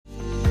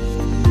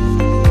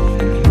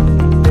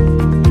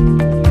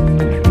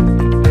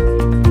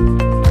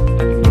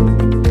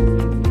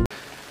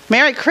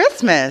Merry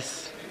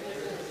Christmas.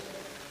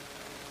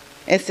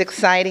 It's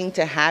exciting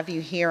to have you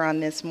here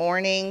on this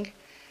morning.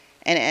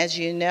 And as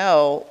you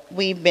know,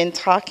 we've been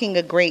talking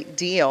a great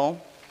deal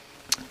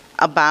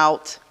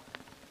about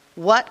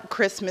what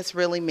Christmas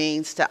really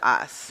means to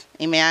us.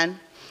 Amen?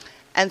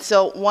 And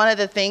so one of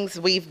the things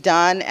we've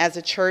done as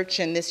a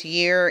church in this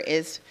year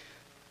is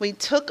we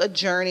took a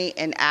journey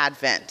in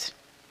Advent.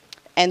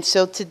 And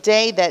so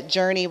today that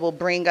journey will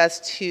bring us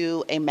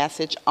to a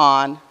message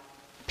on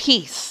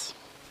peace.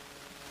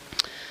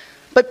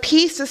 But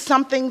peace is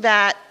something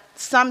that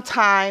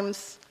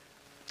sometimes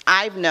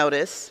I've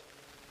noticed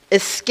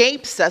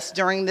escapes us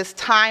during this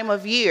time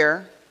of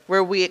year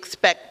where we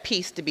expect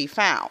peace to be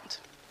found.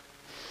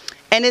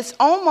 And it's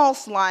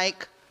almost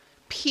like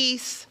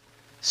peace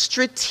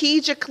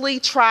strategically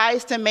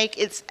tries to make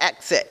its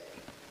exit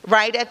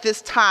right at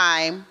this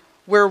time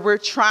where we're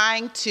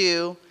trying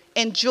to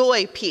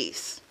enjoy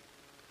peace.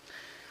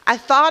 I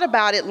thought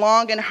about it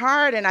long and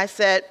hard and I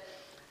said,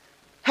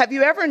 have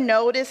you ever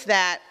noticed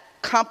that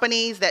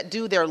companies that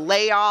do their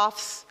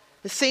layoffs,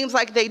 it seems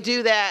like they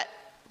do that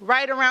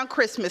right around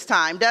Christmas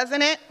time,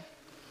 doesn't it?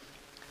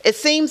 It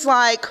seems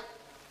like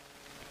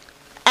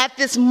at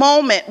this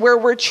moment where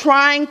we're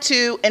trying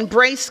to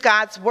embrace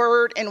God's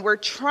word and we're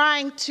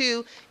trying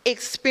to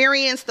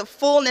experience the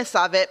fullness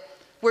of it,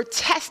 we're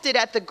tested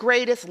at the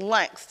greatest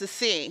lengths to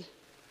see,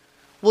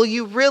 will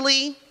you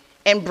really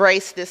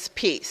embrace this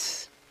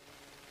peace?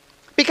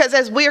 Because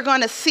as we're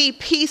going to see,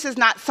 peace is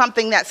not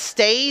something that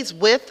stays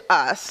with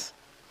us.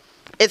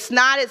 It's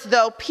not as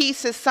though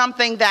peace is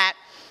something that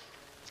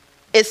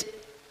is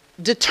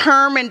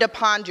determined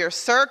upon your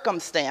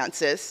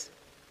circumstances.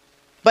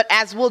 But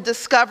as we'll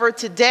discover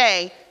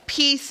today,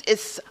 peace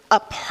is a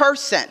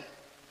person.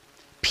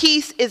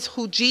 Peace is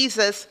who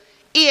Jesus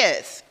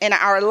is in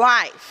our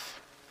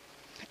life.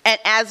 And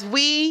as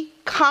we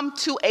come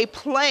to a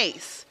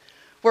place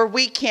where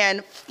we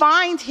can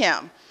find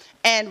him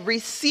and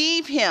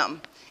receive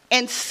him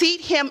and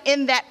seat him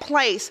in that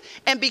place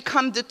and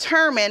become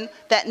determined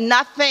that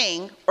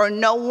nothing or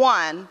no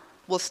one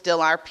will steal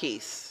our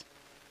peace.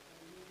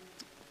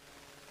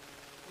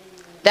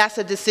 That's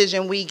a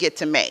decision we get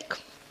to make.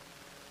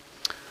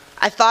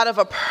 I thought of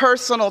a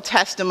personal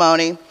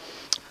testimony.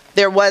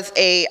 There was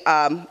a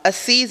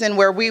season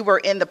where we were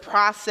in the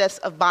process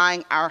of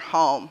buying our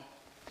home.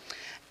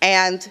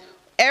 And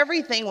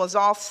everything was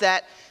all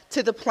set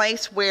to the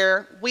place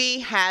where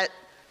we had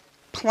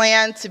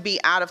planned to be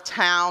out of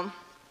town.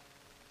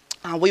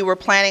 We were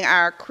planning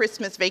our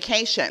Christmas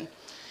vacation.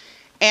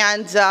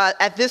 And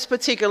at this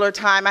particular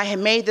time, I had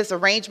made this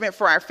arrangement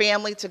for our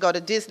family to go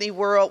to Disney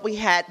World. We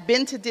had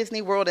been to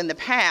Disney World in the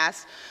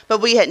past,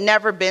 but we had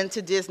never been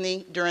to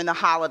Disney during the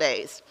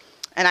holidays.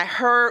 And I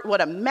heard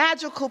what a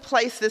magical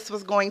place this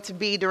was going to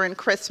be during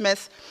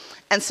Christmas.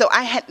 And so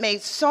I had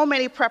made so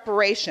many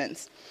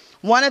preparations.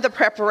 One of the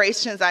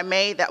preparations I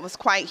made that was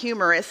quite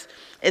humorous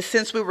is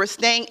since we were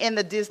staying in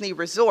the Disney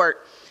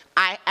resort,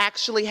 I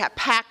actually had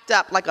packed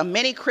up like a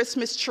mini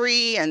Christmas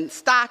tree and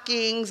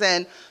stockings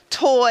and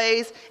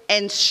toys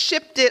and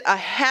shipped it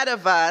ahead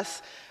of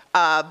us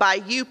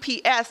by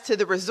UPS to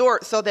the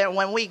resort so that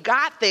when we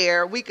got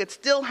there, we could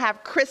still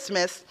have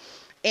Christmas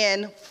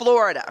in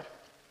Florida.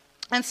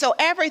 And so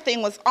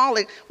everything was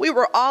we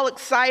were all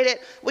excited.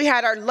 We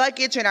had our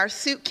luggage and our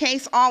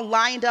suitcase all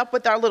lined up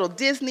with our little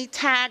Disney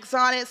tags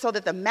on it so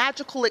that the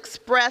Magical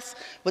Express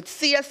would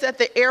see us at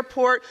the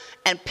airport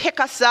and pick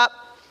us up.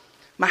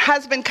 My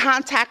husband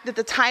contacted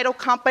the title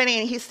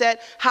company and he said,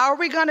 how are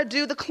we going to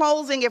do the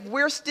closing if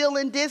we're still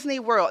in Disney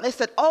World? And they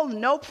said, oh,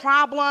 no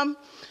problem.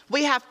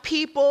 We have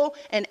people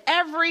in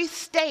every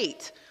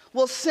state.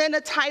 We'll send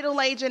a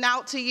title agent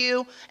out to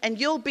you and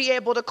you'll be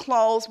able to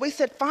close. We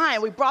said,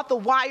 fine. We brought the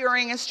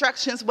wiring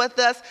instructions with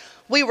us.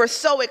 We were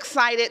so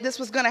excited. This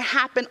was going to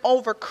happen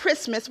over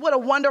Christmas. What a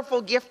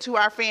wonderful gift to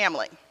our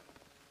family.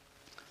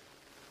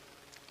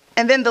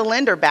 And then the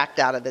lender backed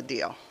out of the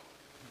deal.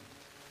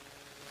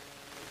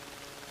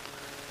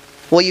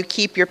 Will you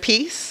keep your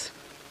peace?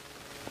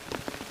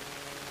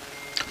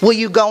 Will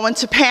you go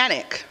into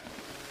panic?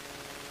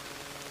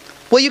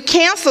 Will you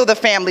cancel the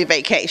family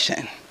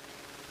vacation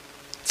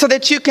so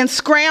that you can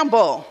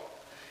scramble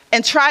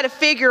and try to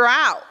figure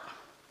out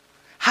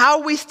how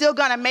are we still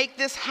going to make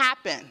this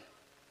happen?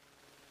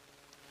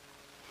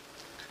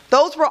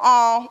 Those were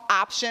all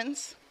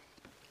options.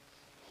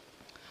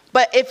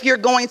 But if you're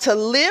going to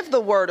live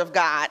the Word of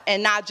God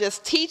and not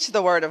just teach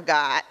the Word of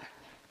God,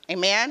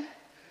 amen?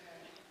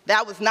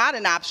 That was not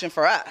an option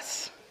for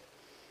us.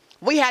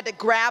 We had to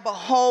grab a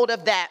hold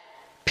of that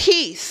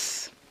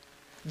peace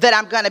that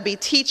I'm going to be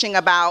teaching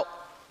about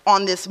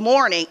on this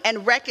morning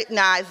and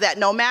recognize that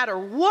no matter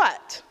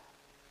what,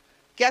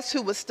 guess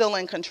who was still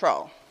in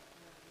control?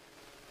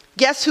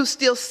 Guess who's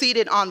still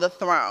seated on the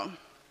throne?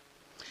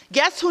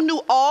 Guess who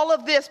knew all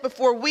of this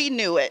before we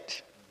knew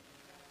it?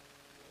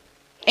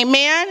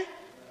 Amen?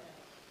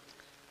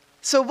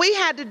 So we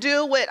had to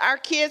do what our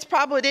kids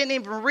probably didn't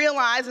even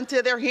realize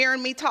until they're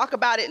hearing me talk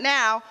about it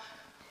now,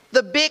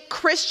 the big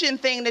Christian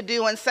thing to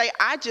do and say,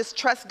 I just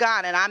trust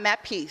God and I'm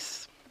at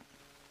peace.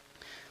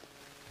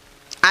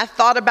 I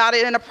thought about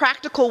it in a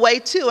practical way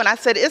too, and I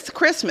said, it's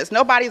Christmas.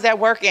 Nobody's at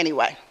work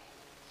anyway.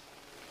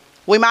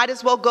 We might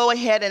as well go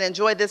ahead and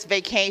enjoy this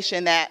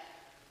vacation that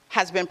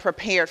has been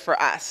prepared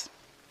for us.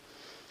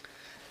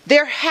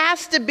 There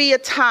has to be a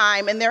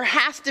time and there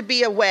has to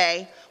be a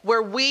way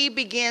where we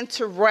begin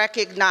to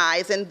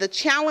recognize, and the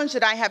challenge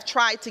that I have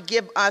tried to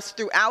give us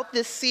throughout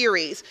this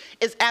series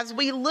is as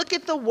we look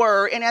at the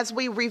Word and as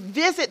we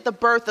revisit the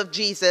birth of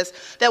Jesus,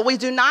 that we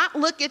do not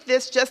look at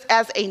this just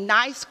as a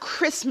nice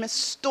Christmas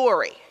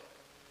story,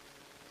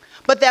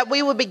 but that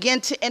we will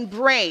begin to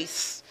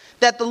embrace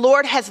that the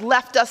Lord has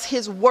left us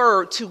His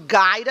Word to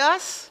guide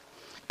us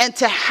and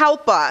to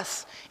help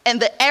us in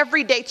the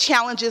everyday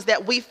challenges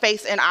that we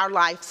face in our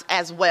lives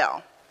as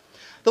well.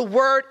 The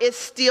Word is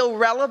still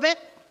relevant.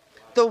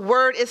 The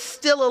Word is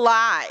still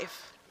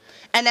alive.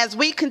 And as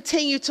we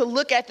continue to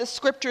look at the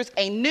Scriptures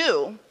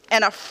anew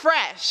and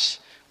afresh,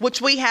 which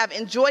we have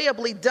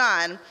enjoyably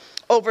done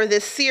over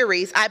this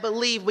series, I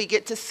believe we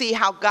get to see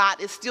how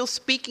God is still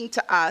speaking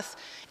to us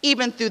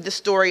even through the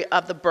story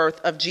of the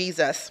birth of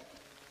Jesus.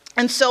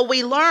 And so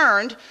we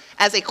learned,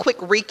 as a quick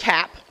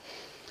recap,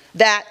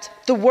 that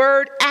the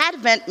word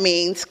Advent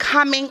means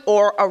coming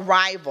or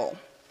arrival.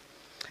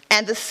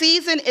 And the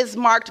season is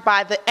marked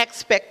by the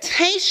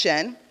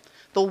expectation,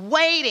 the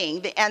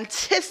waiting, the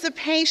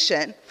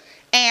anticipation,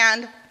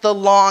 and the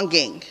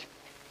longing.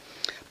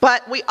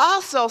 But we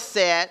also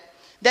said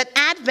that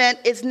Advent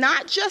is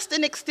not just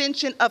an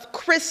extension of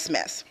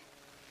Christmas.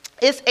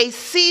 It's a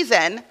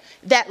season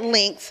that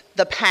links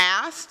the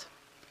past,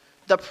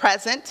 the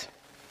present,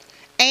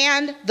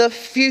 and the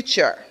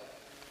future.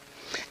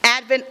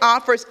 Advent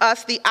offers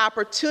us the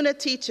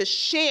opportunity to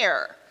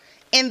share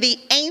in the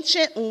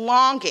ancient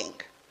longing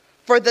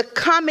for the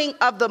coming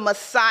of the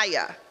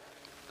Messiah,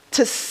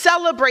 to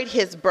celebrate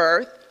his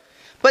birth,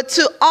 but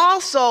to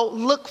also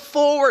look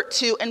forward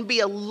to and be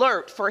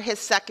alert for his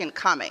second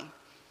coming.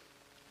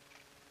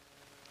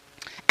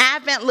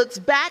 Advent looks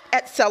back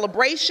at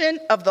celebration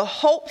of the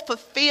hope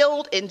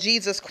fulfilled in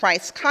Jesus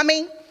Christ's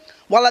coming,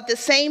 while at the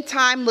same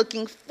time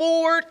looking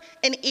forward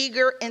in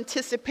eager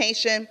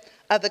anticipation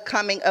of the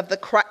coming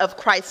of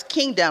Christ's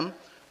kingdom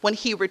when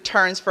he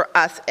returns for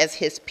us as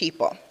his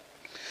people.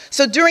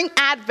 So during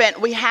Advent,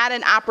 we had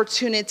an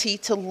opportunity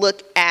to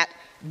look at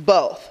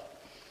both.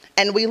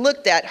 And we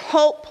looked at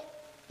hope,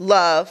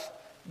 love,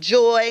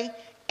 joy,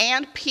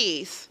 and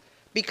peace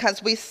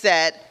because we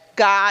said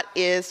God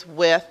is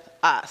with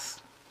us.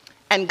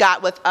 And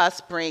God with us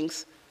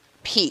brings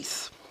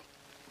peace.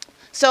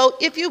 So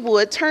if you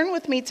would, turn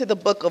with me to the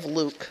book of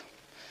Luke.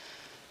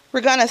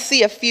 We're going to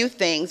see a few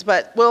things,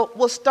 but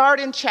we'll start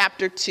in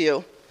chapter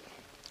 2,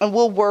 and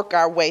we'll work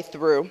our way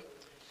through.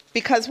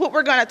 Because what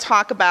we're going to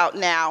talk about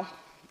now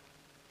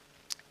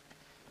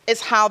is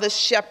how the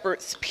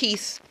shepherd's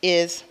peace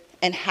is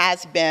and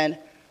has been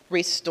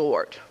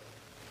restored.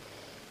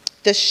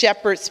 The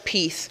shepherd's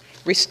peace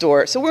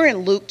restored. So we're in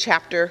Luke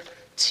chapter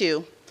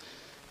 2,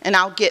 and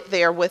I'll get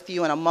there with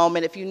you in a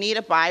moment. If you need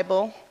a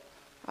Bible,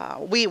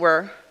 we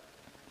were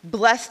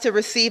blessed to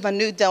receive a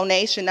new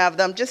donation of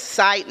them. Just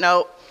side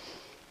note,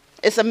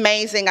 it's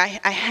amazing. I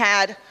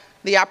had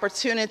the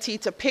opportunity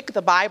to pick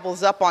the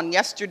Bibles up on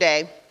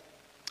yesterday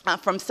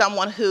from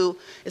someone who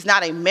is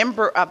not a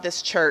member of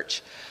this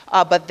church,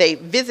 but they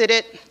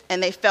visited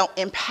and they felt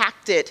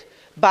impacted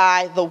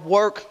by the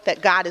work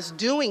that God is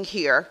doing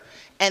here,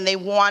 and they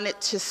wanted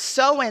to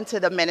sow into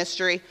the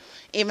ministry,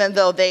 even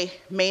though they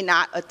may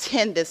not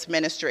attend this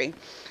ministry.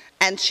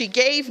 And she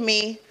gave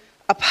me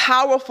a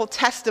powerful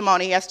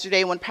testimony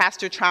yesterday when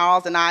Pastor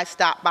Charles and I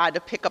stopped by to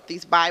pick up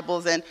these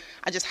Bibles, and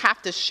I just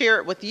have to share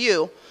it with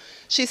you.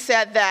 She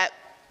said that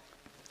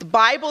the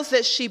Bibles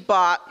that she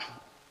bought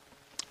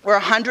were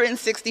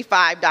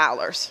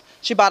 $165.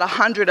 She bought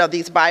 100 of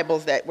these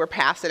Bibles that we're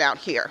passing out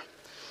here.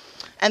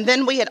 And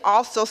then we had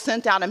also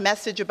sent out a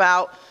message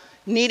about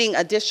needing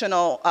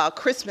additional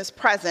Christmas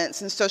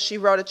presents, and so she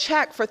wrote a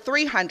check for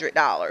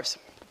 $300.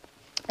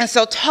 And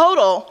so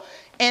total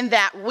in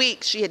that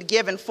week, she had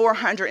given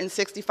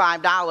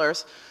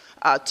 $465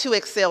 to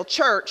Excel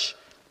Church,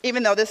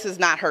 even though this is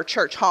not her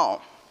church home.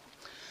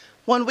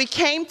 When we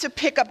came to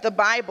pick up the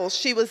Bibles,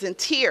 she was in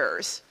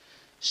tears.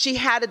 She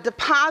had a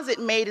deposit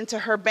made into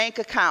her bank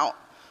account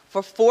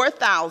for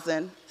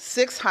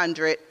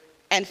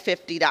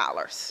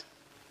 $4,650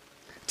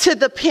 to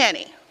the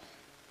penny.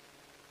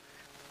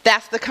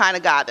 That's the kind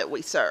of God that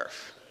we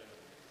serve.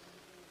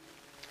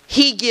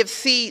 He gives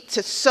seed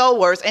to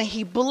sowers, and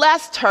he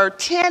blessed her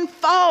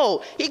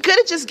tenfold. He could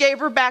have just gave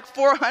her back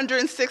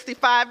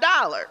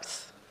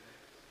 $465.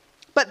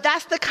 But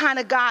that's the kind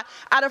of God,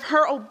 out of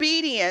her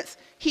obedience,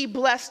 he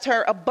blessed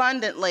her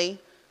abundantly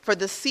for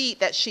the seed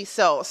that she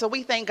sowed. So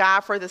we thank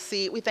God for the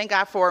seed. We thank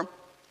God for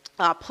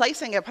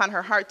placing it upon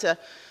her heart to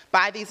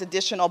buy these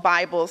additional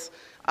Bibles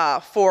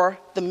for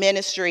the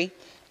ministry.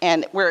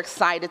 And we're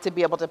excited to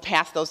be able to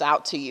pass those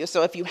out to you.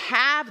 So if you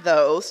have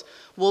those,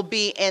 we'll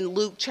be in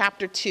Luke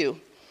chapter 2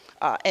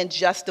 in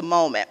just a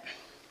moment.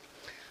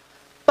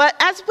 But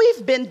as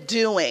we've been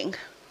doing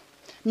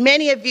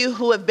Many of you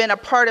who have been a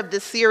part of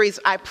this series,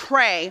 I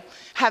pray,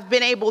 have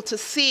been able to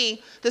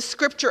see the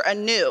scripture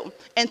anew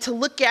and to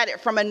look at it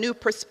from a new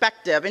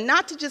perspective, and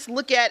not to just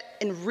look at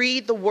and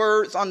read the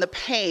words on the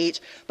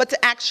page, but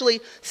to actually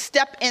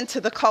step into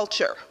the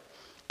culture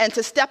and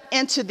to step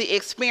into the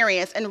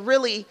experience and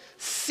really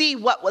see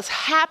what was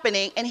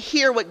happening and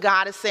hear what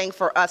God is saying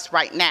for us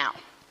right now.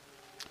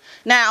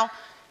 Now,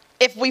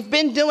 if we've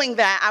been doing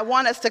that, I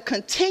want us to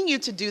continue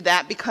to do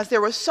that, because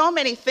there were so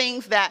many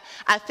things that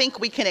I think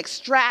we can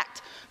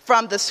extract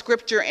from the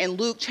scripture in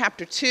Luke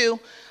chapter 2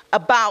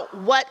 about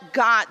what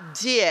God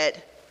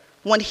did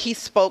when he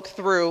spoke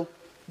through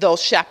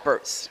those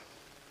shepherds.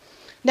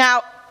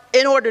 Now,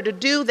 in order to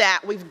do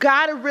that, we've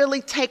got to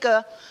really take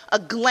a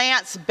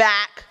glance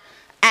back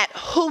at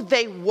who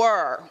they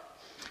were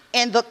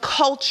and the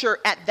culture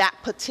at that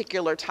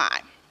particular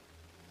time.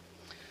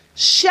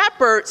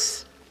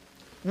 Shepherds,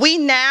 we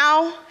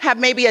now have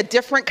maybe a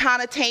different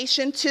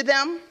connotation to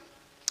them,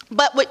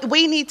 but what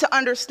we need to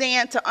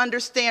understand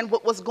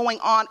what was going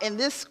on in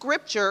this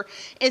scripture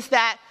is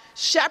that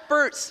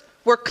shepherds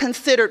were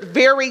considered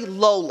very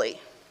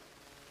lowly.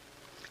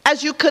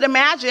 As you could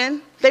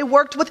imagine, they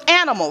worked with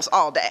animals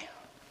all day.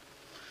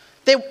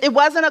 It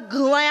wasn't a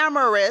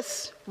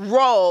glamorous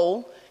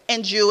role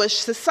in Jewish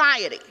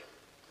society.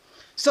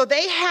 So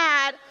they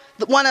had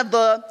one of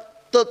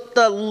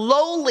the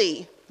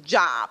lowly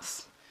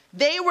jobs.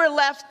 They were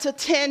left to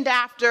tend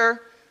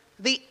after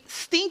the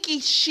stinky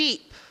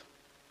sheep.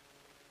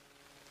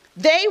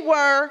 They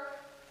were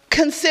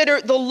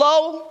considered the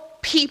low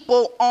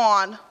people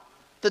on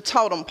the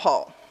totem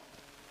pole.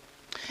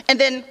 And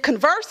then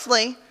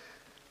conversely,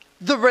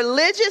 the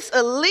religious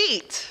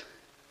elite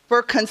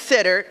were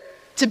considered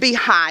to be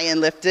high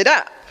and lifted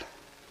up.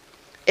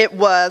 It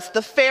was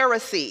the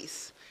Pharisees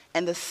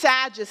and the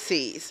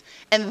Sadducees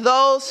and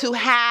those who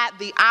had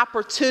the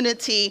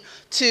opportunity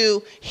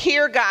to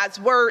hear God's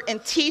word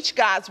and teach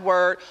God's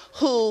word,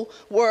 who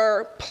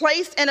were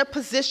placed in a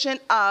position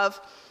of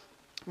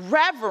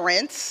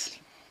reverence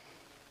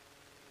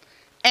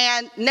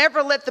and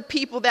never let the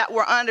people that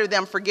were under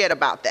them forget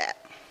about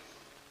that.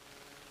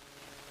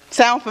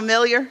 Sound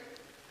familiar?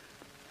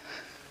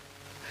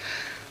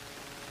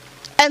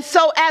 And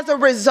so as a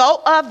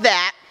result of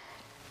that,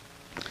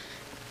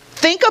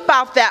 think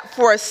about that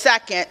for a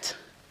second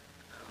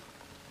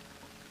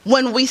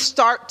when we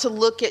start to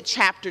look at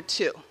chapter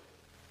 2.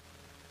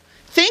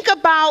 Think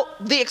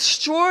about the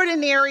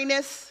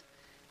extraordinariness,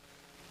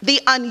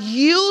 the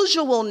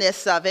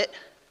unusualness of it,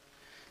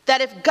 that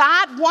if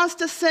God wants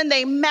to send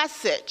a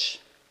message,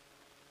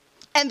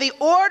 and the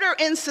order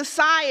in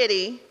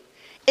society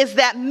is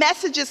that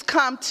messages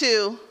come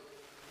to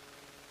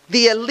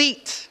the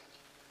elite,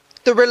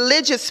 the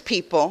religious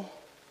people.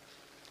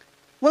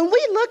 When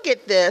we look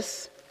at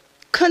this,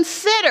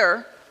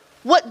 consider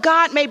what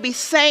God may be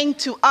saying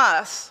to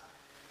us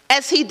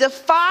as he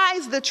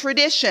defies the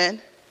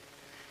tradition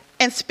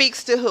and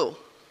speaks to who?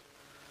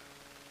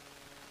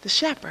 The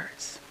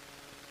shepherds.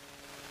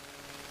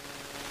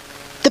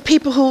 The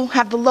people who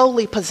have the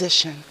lowly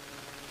position.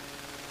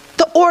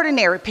 The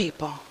ordinary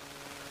people.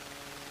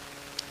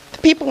 The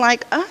people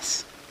like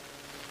us.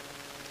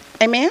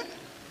 Amen?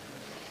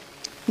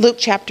 Luke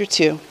chapter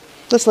 2.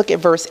 Let's look at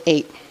verse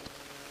 8.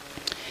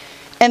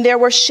 And there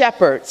were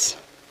shepherds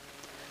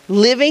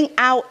living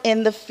out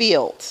in the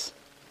fields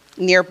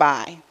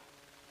nearby,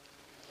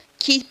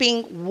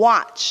 keeping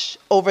watch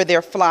over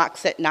their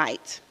flocks at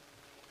night.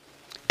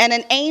 And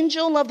an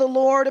angel of the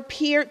Lord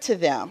appeared to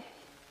them,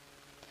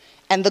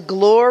 and the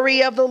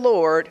glory of the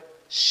Lord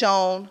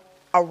shone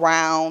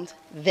around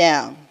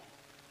them,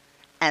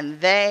 and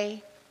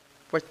they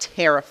were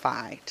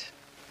terrified.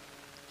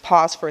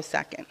 Pause for a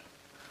second.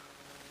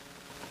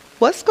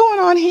 What's going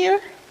on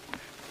here?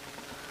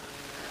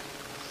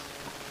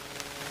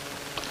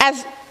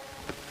 As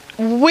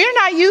we're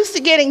not used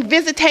to getting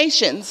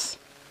visitations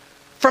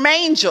from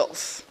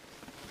angels,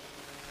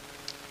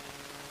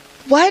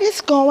 what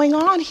is going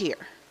on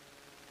here?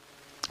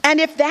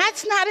 And if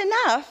that's not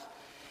enough,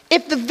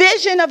 if the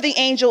vision of the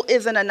angel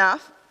isn't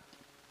enough,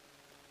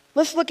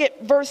 let's look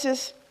at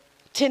verses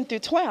 10 through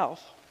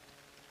 12.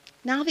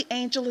 Now the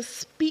angel is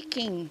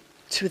speaking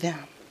to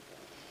them.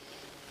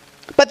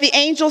 But the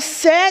angel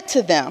said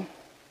to them,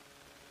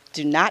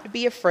 "Do not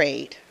be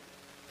afraid.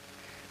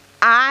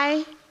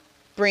 I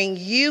bring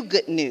you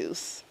good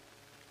news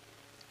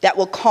that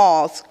will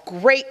cause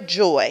great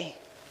joy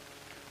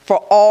for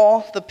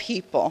all the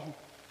people.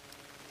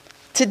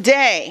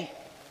 Today,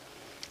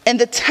 in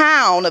the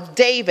town of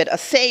David, a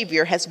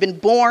Savior has been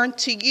born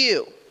to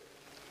you.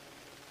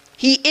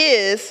 He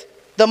is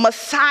the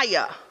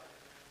Messiah,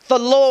 the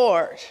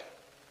Lord.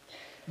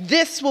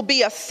 This will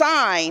be a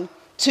sign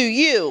to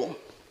you.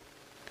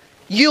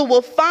 You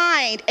will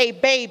find a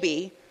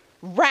baby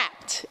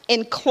wrapped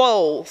in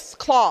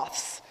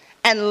cloths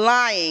and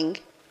lying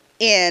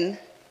in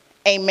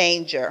a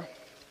manger."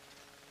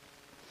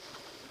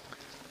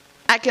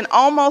 I can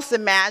almost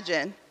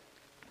imagine,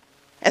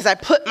 as I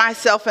put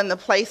myself in the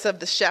place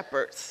of the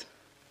shepherds,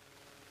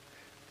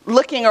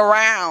 looking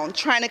around,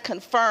 trying to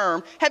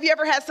confirm. Have you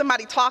ever had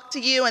somebody talk to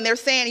you and they're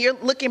saying, you're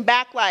looking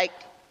back like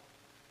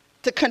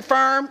to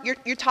confirm,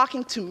 you're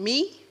talking to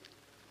me?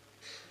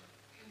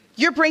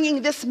 You're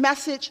bringing this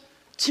message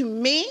to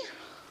me?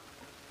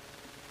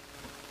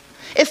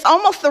 It's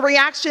almost the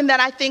reaction that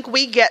I think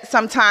we get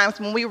sometimes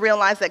when we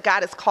realize that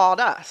God has called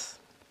us.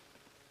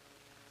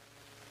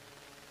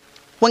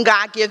 When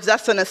God gives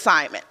us an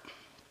assignment.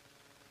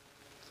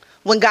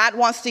 When God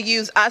wants to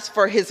use us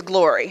for his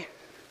glory.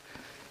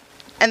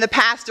 And the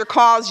pastor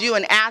calls you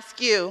and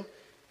asks you,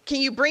 can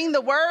you bring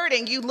the word?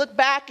 And you look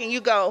back and you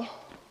go,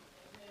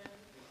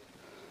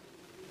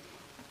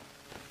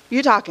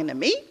 you talking to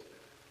me?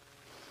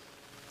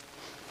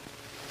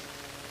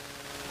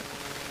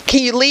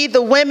 Can you lead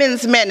the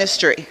women's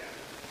ministry?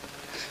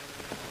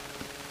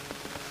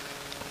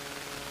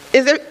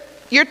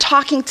 You're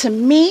talking to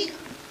me?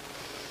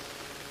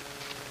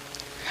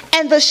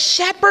 And the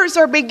shepherds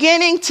are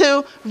beginning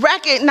to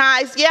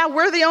recognize, yeah,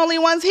 we're the only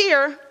ones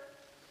here.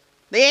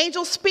 The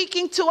angel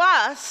speaking to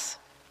us.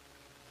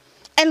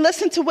 And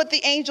listen to what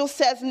the angel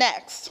says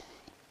next.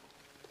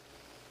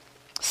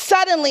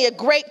 Suddenly a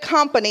great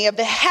company of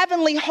the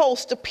heavenly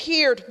host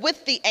appeared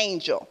with the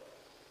angel,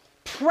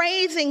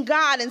 praising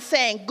God and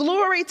saying,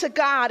 glory to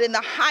God in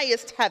the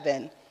highest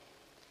heaven,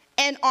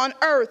 and on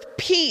earth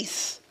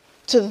peace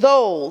to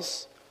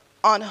those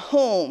on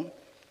whom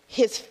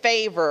his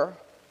favor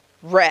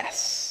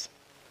rests.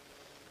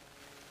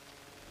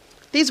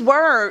 These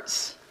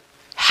words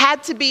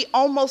had to be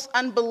almost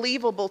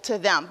unbelievable to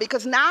them,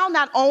 because now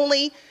not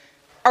only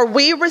are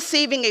we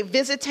receiving a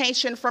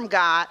visitation from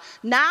God,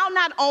 now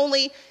not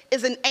only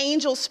is an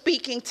angel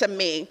speaking to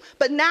me,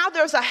 but now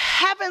there's a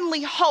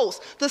heavenly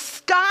host. The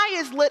sky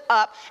is lit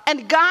up,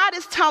 and God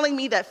is telling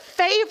me that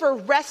favor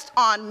rests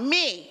on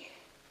me.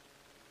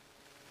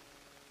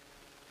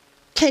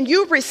 Can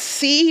you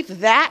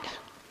receive that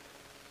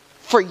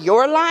for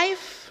your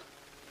life?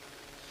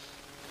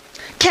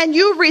 Can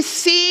you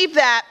receive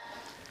that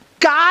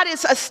God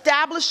is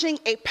establishing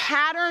a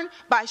pattern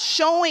by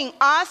showing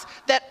us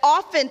that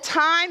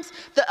oftentimes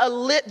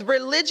the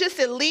religious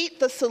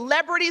elite, the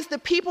celebrities, the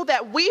people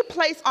that we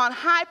place on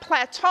high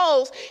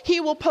plateaus,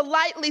 he will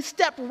politely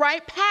step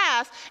right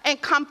past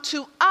and come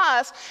to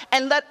us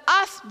and let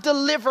us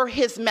deliver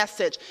his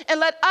message and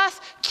let us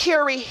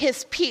carry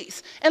his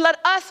peace and let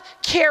us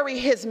carry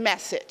his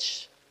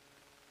message.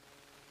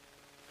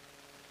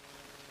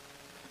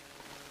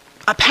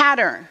 A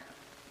pattern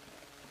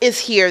is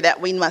here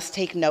that we must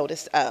take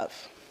notice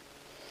of.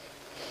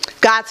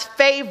 God's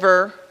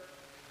favor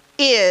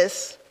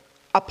is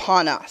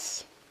upon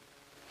us.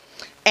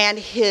 And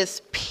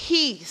his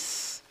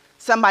peace,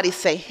 somebody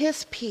say,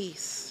 his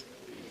peace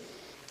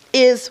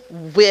is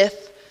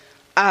with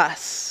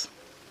us.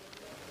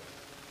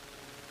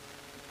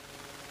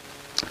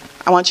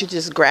 I want you to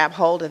just grab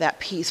hold of that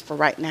peace for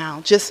right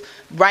now. Just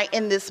right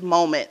in this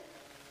moment.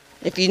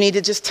 If you need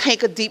to just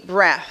take a deep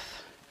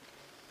breath.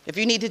 If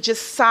you need to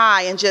just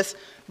sigh and just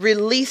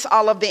release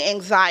all of the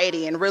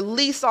anxiety and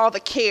release all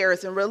the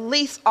cares and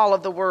release all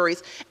of the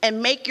worries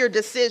and make your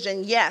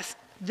decision. Yes,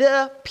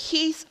 the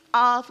peace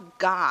of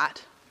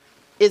God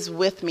is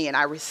with me and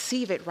I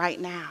receive it right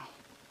now.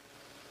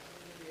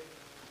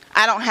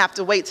 I don't have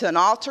to wait till an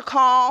altar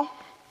call.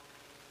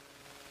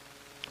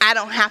 I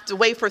don't have to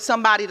wait for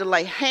somebody to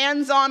lay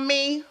hands on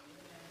me.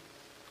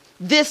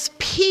 This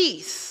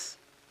peace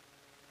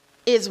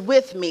is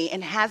with me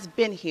and has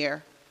been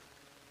here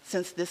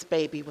since this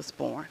baby was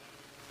born.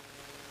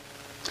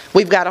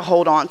 We've got to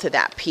hold on to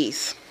that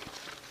peace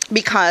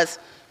because,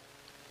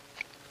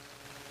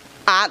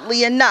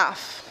 oddly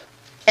enough,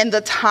 in the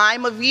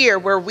time of year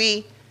where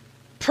we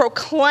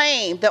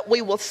proclaim that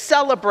we will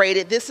celebrate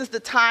it, this is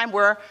the time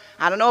where,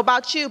 I don't know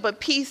about you,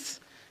 but peace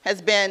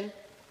has been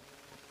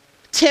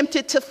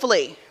tempted to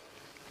flee.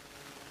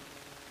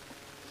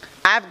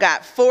 I've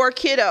got 4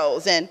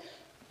 kiddos, and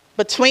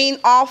between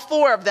all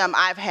 4 of them,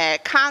 I've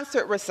had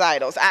concert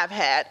recitals, I've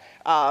had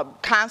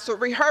concert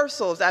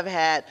rehearsals, I've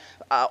had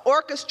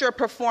orchestra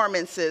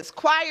performances,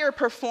 choir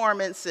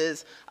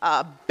performances,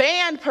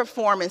 band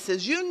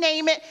performances, you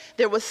name it.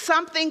 There was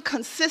something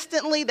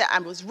consistently that I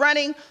was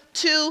running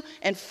to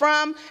and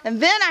from.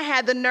 And then I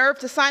had the nerve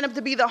to sign up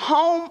to be the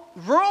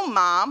homeroom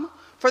mom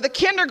for the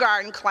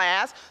kindergarten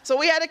class. So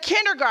we had a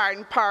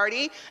kindergarten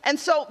party. And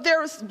so there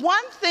was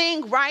one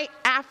thing right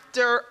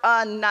after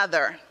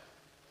another.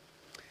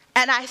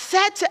 And I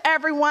said to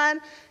everyone,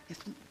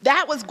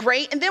 that was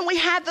great. And then we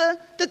had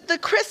the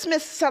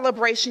Christmas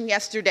celebration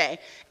yesterday.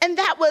 And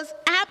that was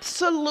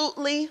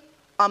absolutely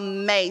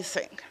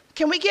amazing.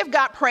 Can we give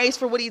God praise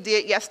for what he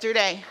did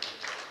yesterday?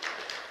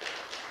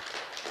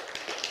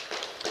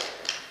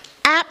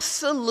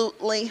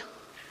 Absolutely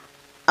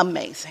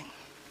amazing.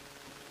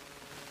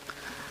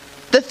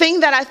 The thing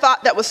that I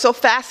thought that was so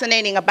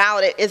fascinating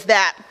about it is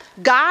that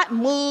God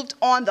moved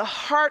on the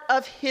heart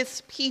of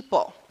his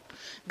people.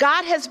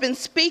 God has been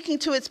speaking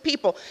to his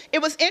people. It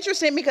was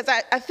interesting because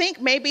I think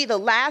maybe the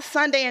last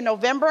Sunday in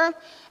November,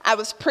 I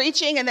was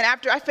preaching, and then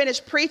after I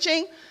finished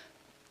preaching,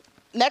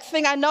 next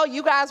thing I know,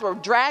 you guys were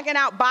dragging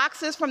out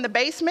boxes from the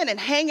basement and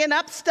hanging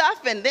up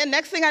stuff. And then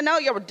next thing I know,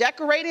 you were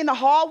decorating the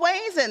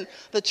hallways and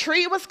the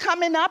tree was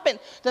coming up. And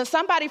then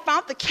somebody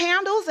found the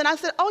candles. And I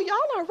said, oh,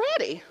 y'all are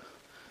ready.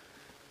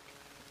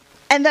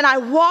 And then I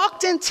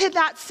walked into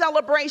that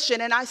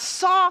celebration and I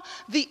saw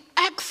the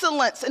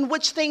excellence in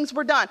which things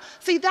were done.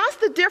 See, that's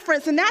the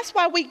difference. And that's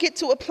why we get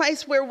to a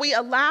place where we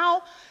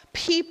allow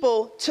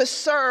people to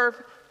serve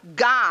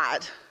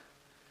God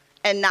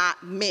and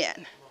not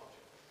men.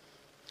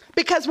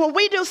 Because when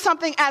we do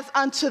something as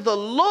unto the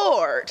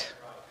Lord,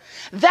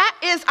 that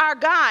is our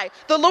guide.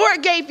 The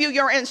Lord gave you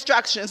your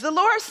instructions. The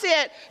Lord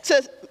said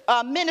to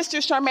Minister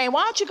Charmaine,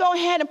 why don't you go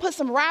ahead and put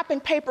some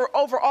wrapping paper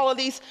over all of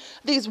these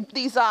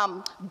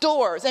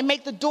doors and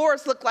make the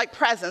doors look like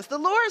presents. The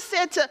Lord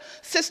said to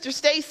Sister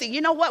Stacy, you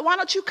know what, why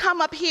don't you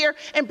come up here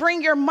and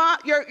bring your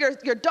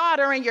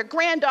daughter and your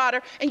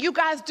granddaughter and you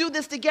guys do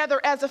this together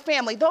as a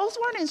family. Those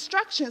weren't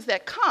instructions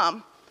that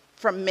come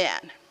from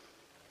men.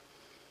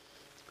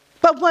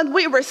 But when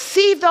we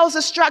receive those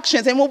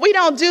instructions and when we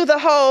don't do the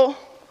whole,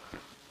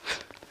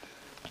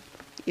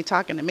 you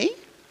talking to me?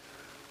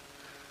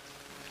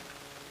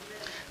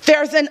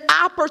 There's an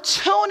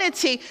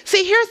opportunity.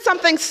 See, here's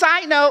something,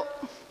 side note.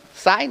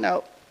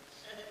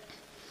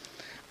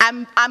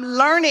 I'm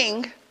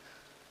learning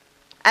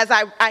as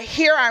I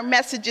hear our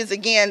messages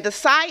again, the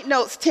side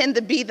notes tend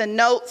to be the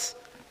notes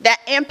that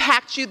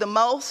impact you the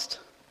most.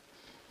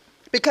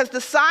 Because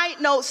the side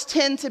notes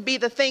tend to be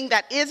the thing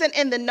that isn't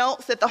in the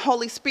notes that the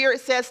Holy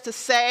Spirit says to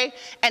say,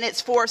 and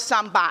it's for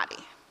somebody.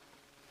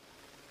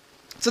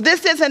 So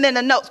this isn't in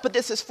the notes, but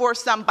this is for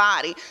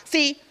somebody.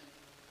 See,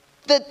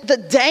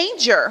 the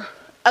danger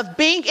of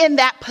being in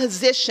that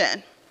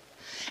position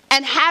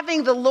and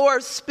having the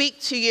Lord speak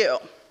to you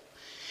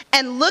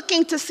and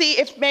looking to see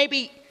if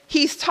maybe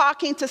he's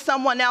talking to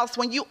someone else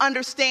when you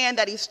understand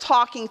that he's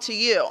talking to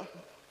you.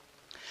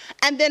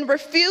 And then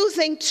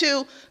refusing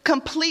to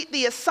complete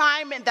the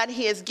assignment that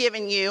he has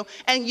given you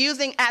and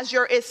using as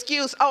your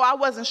excuse, oh, I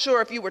wasn't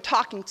sure if you were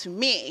talking to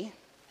me.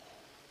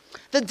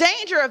 The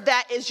danger of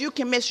that is you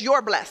can miss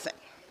your blessing.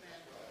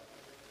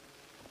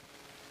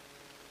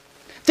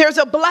 There's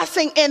a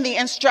blessing in the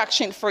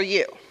instruction for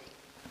you.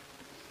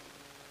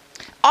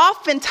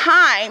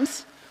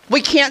 Oftentimes,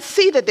 we can't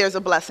see that there's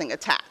a blessing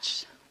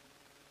attached.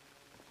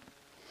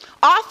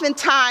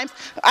 Oftentimes,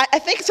 I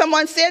think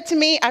someone said to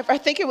me, I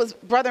think it was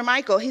Brother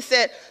Michael, he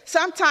said,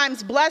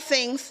 sometimes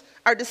blessings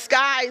are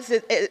disguised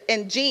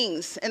in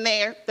jeans and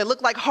they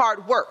look like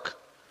hard work.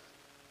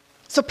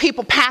 So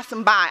people pass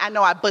them by. I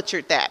know I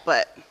butchered that,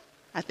 but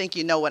I think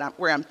you know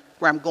where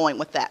I'm going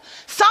with that.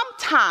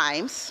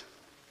 Sometimes,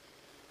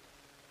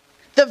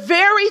 the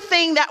very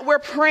thing that we're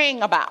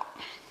praying about,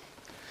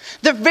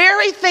 the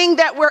very thing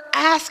that we're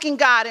asking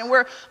God and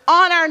we're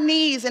on our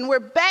knees and we're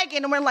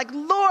begging and we're like,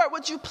 Lord,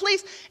 would you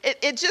please?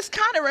 It just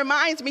kind of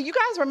reminds me, you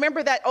guys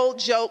remember that old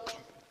joke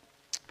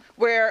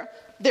where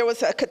there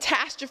was a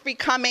catastrophe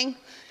coming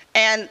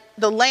and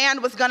the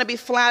land was going to be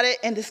flooded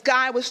and this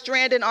guy was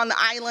stranded on the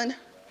island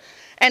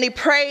and he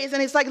prays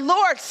and he's like,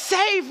 Lord,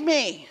 save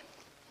me.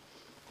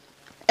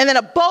 And then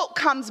a boat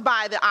comes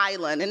by the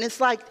island and it's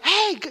like,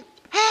 hey,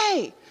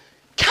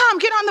 come,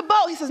 get on the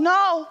boat. He says,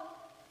 no.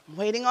 I'm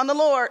waiting on the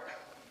Lord.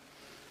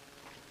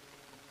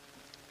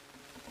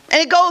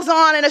 And it goes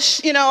on and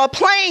a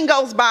plane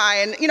goes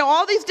by and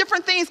all these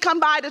different things come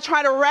by to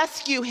try to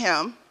rescue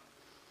him.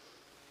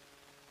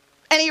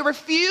 And he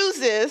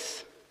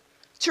refuses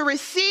to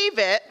receive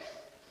it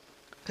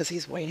because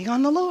he's waiting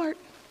on the Lord.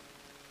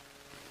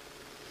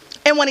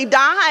 And when he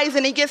dies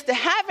and he gets to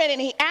heaven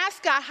and he asks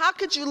God, how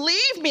could you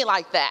leave me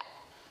like that?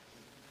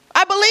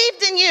 I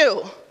believed in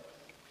you.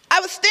 I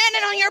was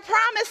standing on your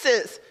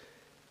promises.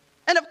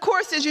 And of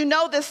course, as you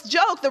know this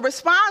joke, the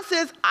response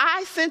is,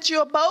 I sent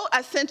you a boat,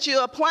 I sent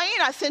you a plane,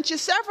 I sent you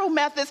several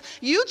methods.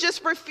 You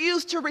just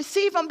refused to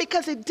receive them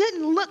because it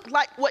didn't look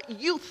like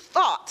what you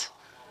thought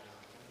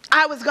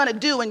I was going to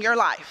do in your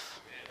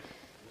life.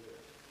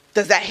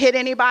 Does that hit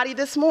anybody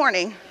this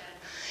morning?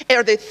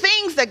 Are there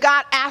things that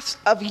God asks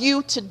of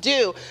you to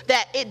do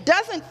that it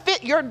doesn't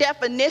fit your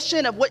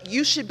definition of what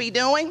you should be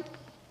doing?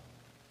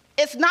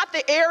 It's not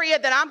the area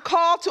that I'm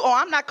called to. Oh,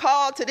 I'm not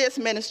called to this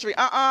ministry.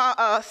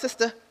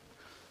 Sister.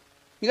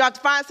 You have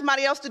to find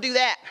somebody else to do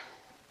that.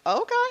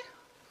 Okay.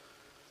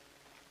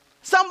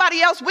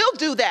 Somebody else will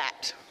do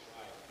that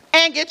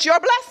and get your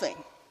blessing.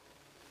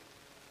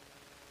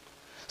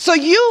 So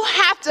you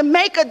have to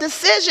make a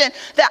decision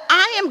that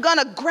I am going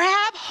to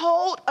grab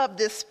hold of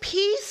this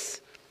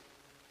peace.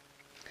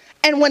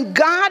 And when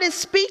God is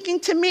speaking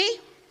to me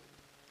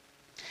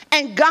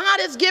and God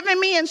is giving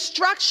me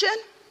instruction,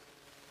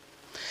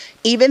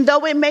 even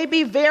though it may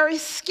be very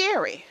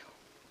scary,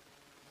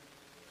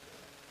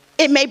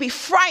 it may be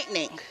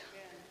frightening.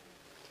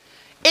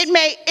 It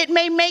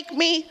may make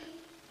me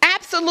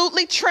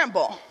absolutely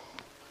tremble.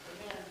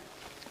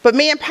 But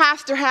me and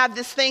Pastor have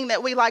this thing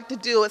that we like to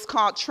do. It's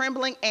called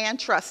trembling and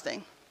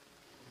trusting.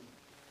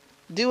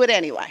 Do it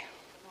anyway.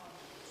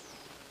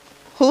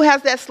 Who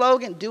has that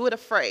slogan? Do it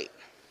afraid.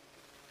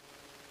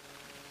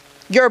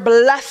 Your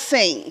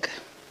blessing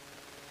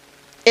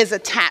is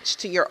attached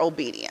to your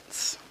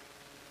obedience.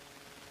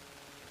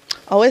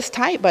 Oh, it's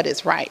tight, but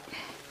it's right.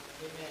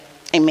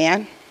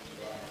 Amen.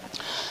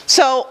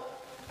 So,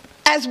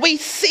 as we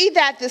see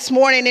that this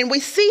morning, and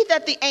we see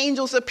that the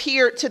angels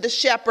appeared to the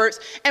shepherds,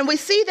 and we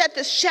see that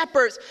the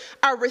shepherds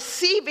are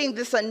receiving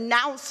this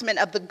announcement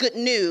of the good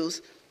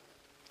news,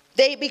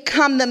 they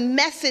become the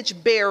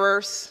message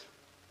bearers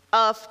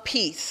of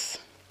peace.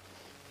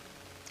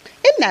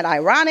 Isn't that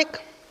ironic?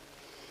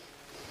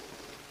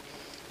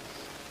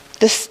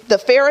 The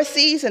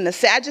Pharisees and the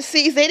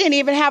Sadducees, they didn't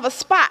even have a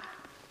spot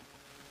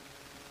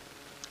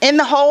in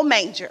the whole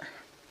manger.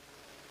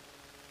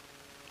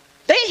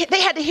 They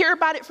had to hear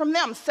about it from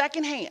them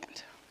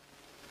secondhand.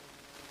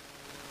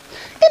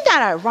 Isn't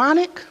that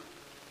ironic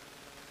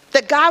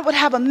that God would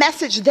have a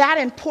message that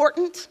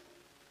important?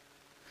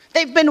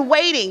 They've been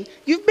waiting.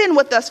 You've been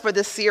with us for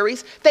this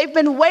series. They've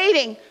been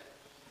waiting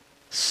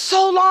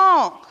so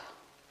long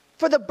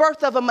for the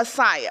birth of a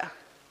Messiah.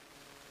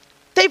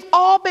 They've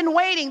all been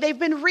waiting. They've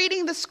been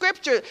reading the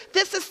scripture.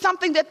 This is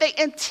something that they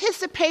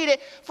anticipated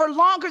for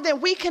longer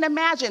than we can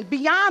imagine,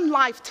 beyond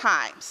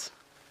lifetimes.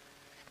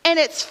 And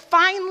it's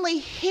finally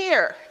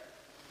here.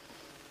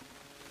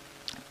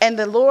 And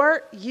the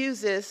Lord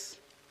uses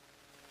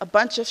a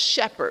bunch of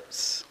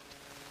shepherds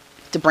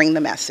to bring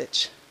the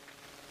message.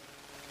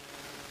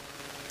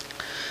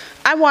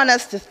 I want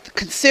us to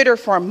consider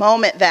for a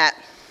moment that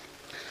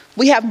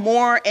we have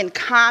more in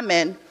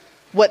common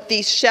with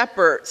these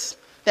shepherds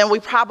than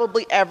we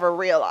probably ever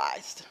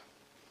realized.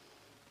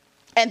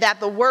 And that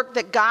the work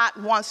that God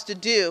wants to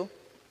do,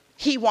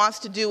 he wants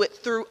to do it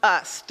through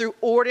us, through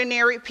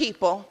ordinary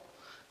people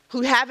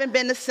who haven't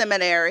been to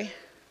seminary,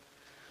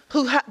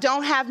 who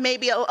don't have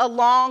maybe a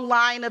long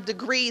line of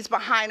degrees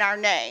behind our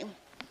name.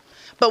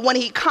 But when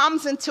he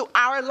comes into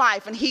our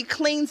life and he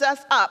cleans us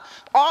up,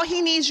 all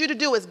he needs you to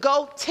do is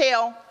go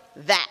tell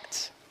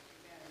that.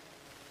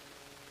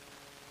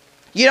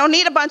 You don't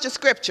need a bunch of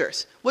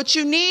scriptures. What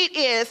you need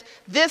is,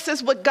 this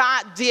is what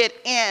God did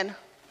in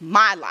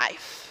my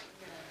life.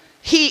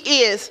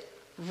 He is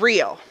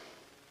real.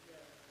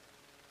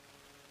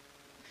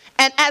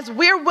 And as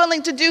we're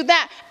willing to do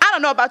that, I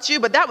don't know about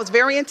you, but that was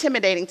very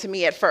intimidating to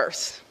me at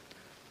first.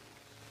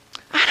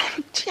 I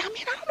don't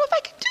know if I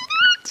can do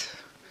that.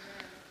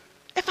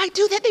 If I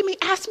do that, they may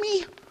ask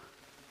me.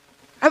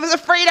 I was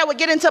afraid I would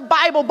get into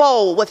Bible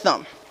Bowl with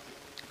them,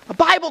 a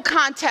Bible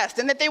contest,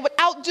 and that they would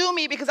outdo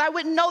me because I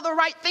wouldn't know the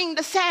right thing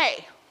to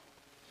say.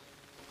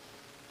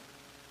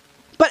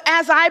 But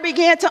as I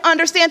began to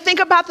understand, think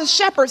about the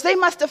shepherds. They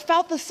must have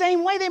felt the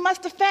same way. They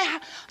must have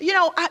felt,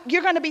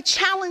 you're going to be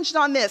challenged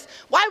on this.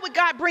 Why would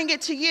God bring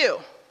it to you?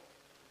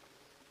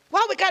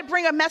 Why would God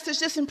bring a message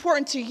this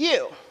important to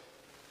you?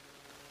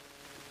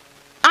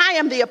 I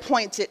am the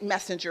appointed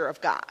messenger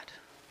of God.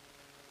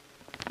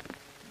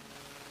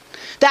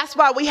 That's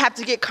why we have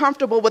to get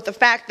comfortable with the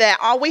fact that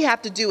all we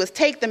have to do is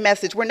take the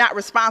message. We're not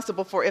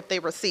responsible for if they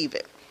receive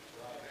it.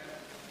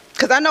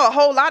 Because I know a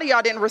whole lot of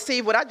y'all didn't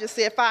receive what I just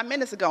said 5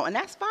 minutes ago, and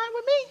that's fine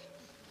with me.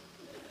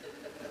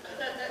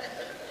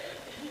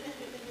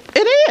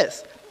 It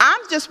is. I'm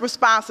just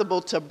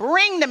responsible to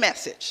bring the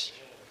message.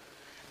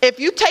 If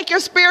you take your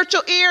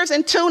spiritual ears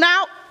and tune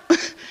out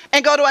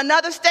and go to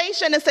another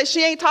station and say,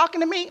 she ain't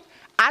talking to me,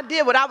 I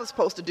did what I was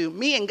supposed to do.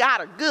 Me and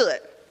God are good.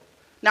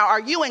 Now,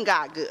 are you and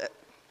God good?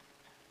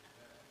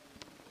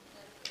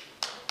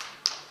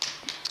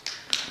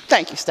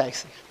 Thank you,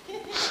 Stacy.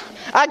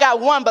 I got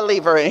one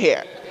believer in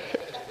here.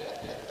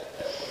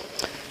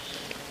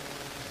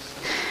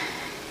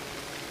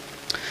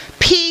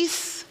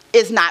 Peace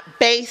is not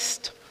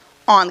based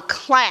on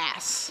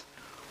class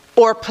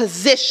or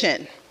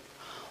position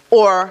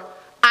or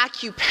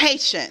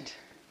occupation.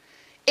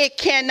 It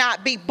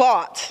cannot be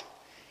bought.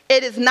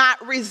 It is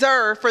not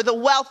reserved for the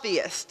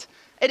wealthiest.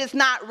 It is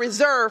not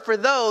reserved for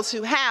those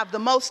who have the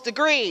most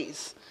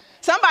degrees.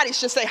 Somebody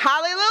should say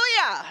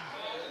hallelujah.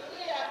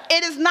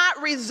 It is not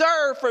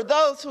reserved for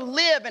those who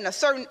live in a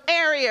certain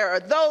area or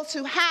those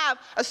who have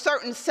a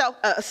certain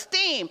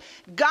self-esteem.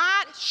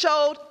 God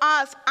showed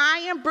us,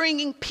 I am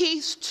bringing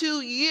peace to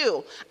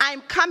you.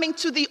 I'm coming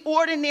to the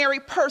ordinary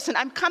person.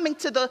 I'm coming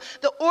to the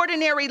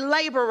ordinary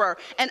laborer.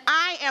 And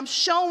I am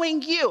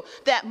showing you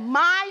that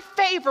my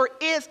favor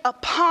is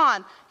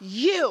upon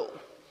you.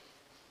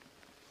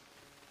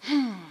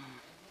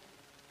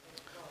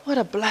 What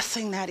a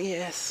blessing that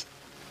is.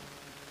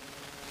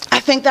 I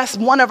think that's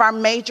one of our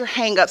major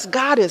hangups.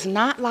 God is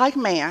not like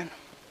man.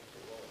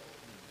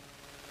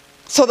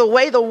 So the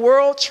way the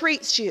world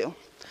treats you,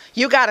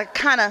 you got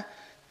to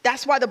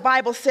that's why the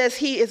Bible says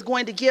he is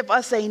going to give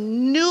us a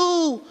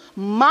new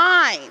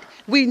mind.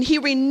 He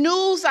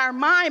renews our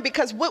mind,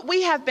 because what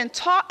we have been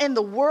taught in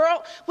the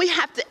world, we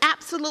have to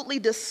absolutely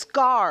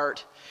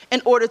discard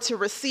in order to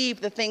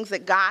receive the things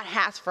that God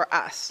has for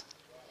us.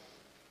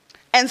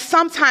 And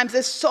sometimes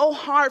it's so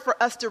hard for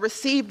us to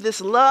receive this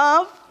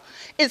love.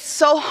 It's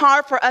so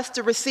hard for us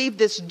to receive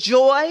this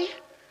joy.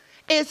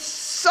 It's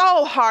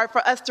so hard for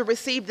us to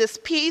receive this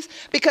peace,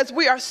 because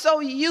we are so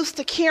used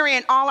to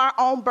carrying all our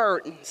own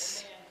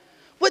burdens.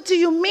 What do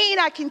you mean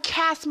I can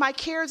cast my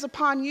cares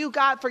upon you,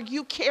 God, for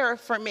you care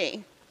for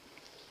me?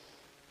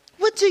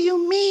 What do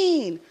you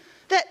mean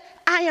that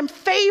I am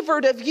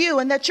favored of you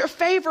and that your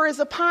favor is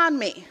upon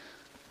me?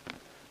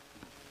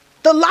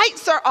 The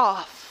lights are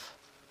off.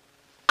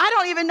 I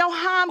don't even know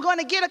how I'm going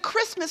to get a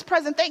Christmas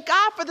present. Thank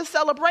God for the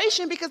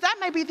celebration, because that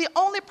may be the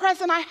only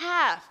present I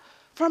have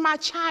for my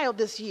child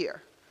this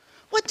year.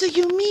 What do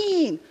you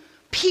mean?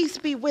 Peace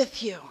be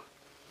with you.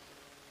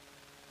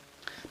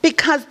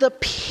 Because the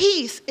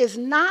peace is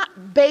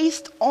not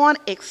based on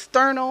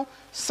external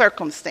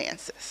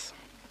circumstances.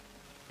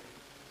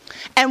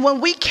 And when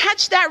we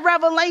catch that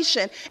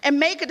revelation and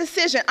make a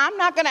decision, I'm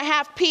not going to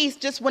have peace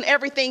just when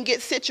everything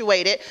gets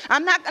situated.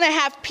 I'm not going to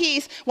have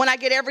peace when I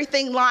get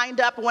everything lined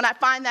up, when I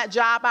find that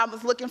job I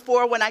was looking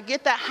for, when I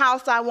get that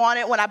house I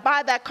wanted, when I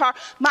buy that car.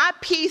 My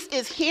peace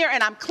is here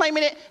and I'm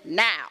claiming it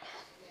now.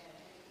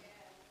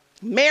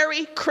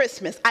 Merry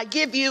Christmas. I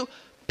give you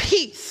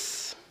peace.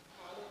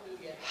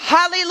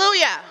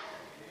 Hallelujah.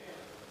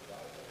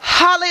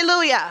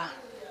 Hallelujah.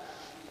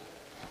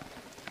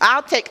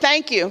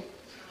 Thank you.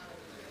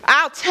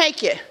 I'll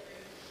take it.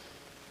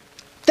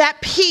 That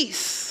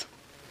peace.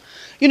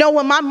 You know,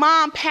 when my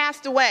mom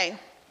passed away,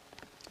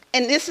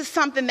 and this is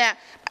something that,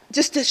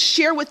 just to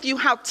share with you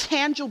how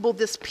tangible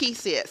this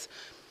peace is.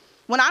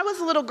 When I was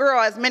a little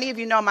girl, as many of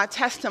you know my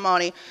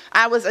testimony,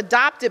 I was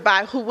adopted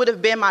by who would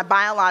have been my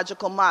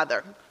biological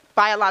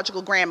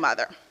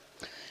grandmother.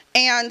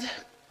 And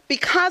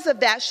because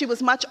of that, she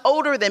was much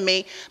older than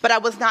me, but I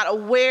was not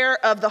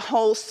aware of the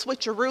whole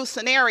switcheroo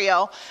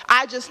scenario.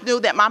 I just knew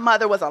that my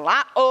mother was a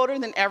lot older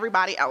than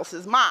everybody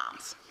else's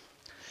moms.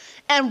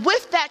 And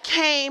with that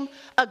came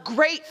a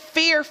great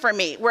fear for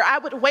me, where I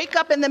would wake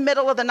up in the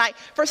middle of the night.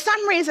 For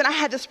some reason, I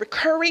had this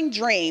recurring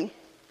dream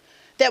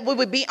that we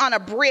would be on a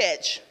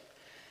bridge,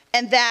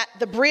 and that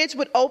the bridge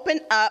would open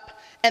up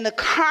and the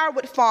car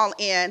would fall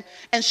in,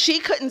 and she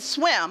couldn't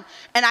swim,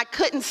 and I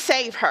couldn't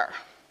save her.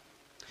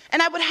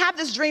 And I would have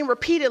this dream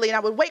repeatedly, and I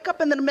would wake up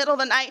in the middle of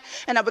the night,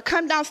 and I would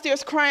come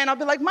downstairs crying. I'd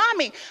be like,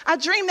 Mommy, I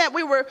dreamed that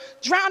we were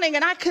drowning,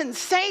 and I couldn't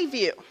save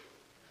you.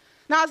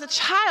 Now, as a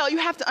child, you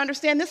have to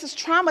understand this is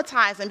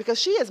traumatizing, because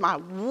she is my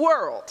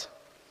world.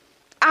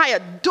 I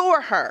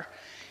adore her.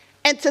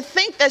 And to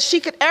think that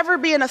she could ever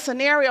be in a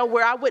scenario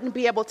where I wouldn't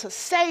be able to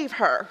save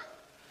her,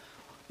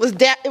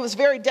 it was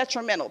very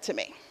detrimental to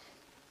me.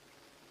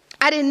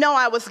 I didn't know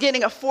I was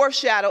getting a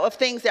foreshadow of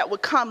things that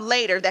would come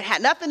later that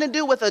had nothing to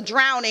do with a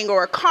drowning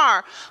or a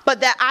car,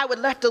 but that I would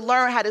have to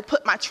learn how to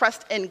put my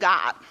trust in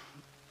God.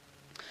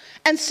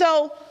 And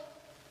so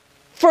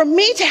for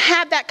me to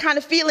have that kind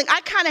of feeling,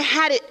 I kind of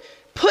had it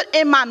put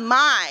in my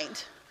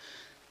mind.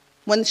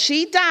 When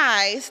she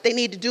dies, they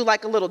need to do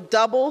like a little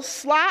double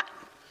slot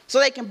so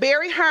they can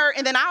bury her,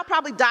 and then I'll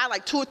probably die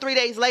like 2 or 3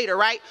 days later,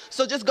 right?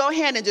 So just go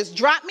ahead and just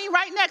drop me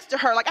right next to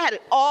her. Like I had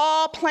it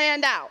all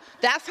planned out.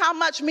 That's how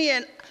much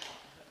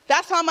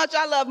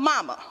I love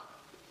Mama.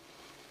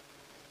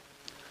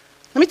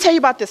 Let me tell you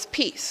about this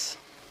peace.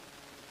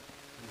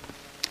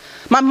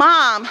 My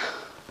mom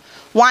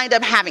wound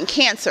up having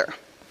cancer.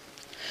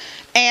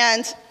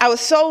 And I was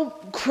so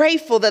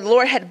grateful that the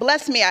Lord had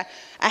blessed me.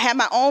 I had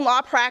my own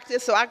law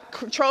practice, so I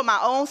controlled my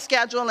own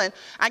schedule, and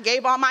I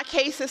gave all my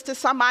cases to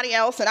somebody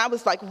else, and I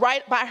was like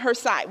right by her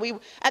side. We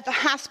at the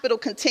hospital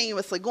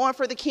continuously, going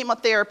for the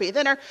chemotherapy.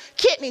 Then her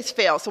kidneys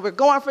failed, so we're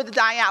going for the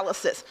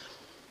dialysis.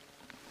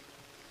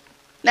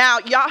 Now,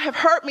 y'all have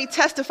heard me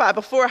testify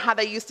before how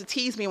they used to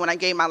tease me when I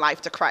gave my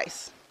life to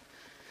Christ.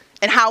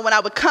 And how when I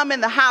would come in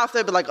the house,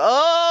 they'd be like,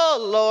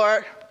 oh,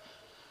 Lord,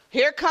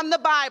 here come the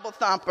Bible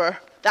thumper.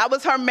 That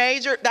was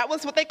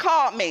what they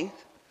called me,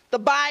 the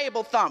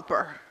Bible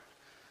thumper.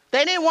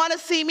 They didn't want to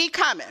see me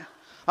coming.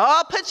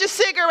 Oh, put your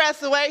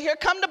cigarettes away. Here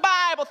come the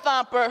Bible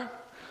thumper.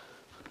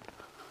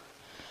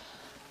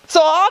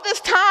 So all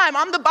this time,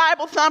 I'm the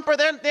Bible thumper.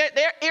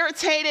 They're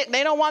irritated.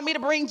 They don't want me to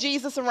bring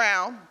Jesus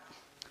around.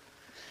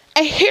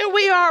 And here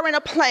we are in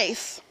a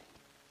place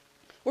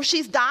where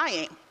she's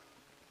dying.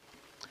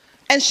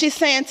 And she's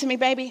saying to me,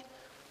 baby,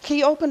 can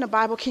you open the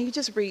Bible? Can you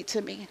just read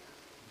to me?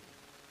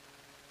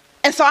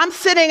 And so I'm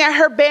sitting at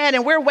her bed,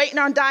 and we're waiting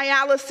on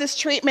dialysis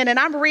treatment, and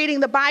I'm reading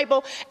the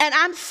Bible, and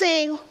I'm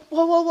saying,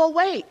 whoa,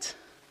 wait.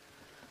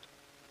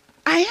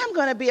 I am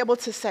going to be able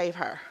to save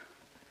her.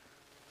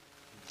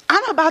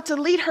 I'm about to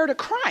lead her to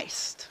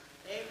Christ.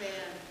 Amen.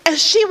 And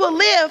she will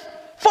live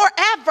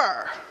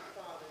forever.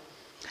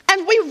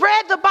 And we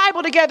read the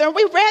Bible together,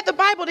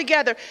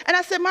 and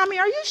I said, Mommy,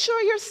 are you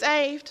sure you're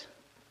saved?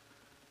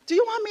 Do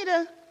you want me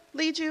to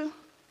lead you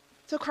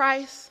to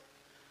Christ?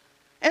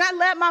 And I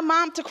led my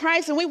mom to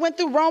Christ, and we went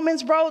through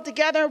Romans Road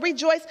together and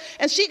rejoiced.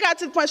 And she got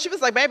to the point, she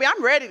was like, baby,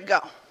 I'm ready to go.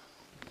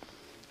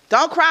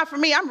 Don't cry for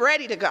me, I'm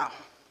ready to go.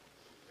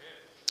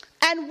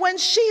 And when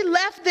she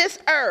left this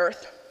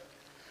earth,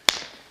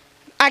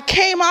 I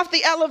came off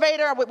the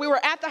elevator. We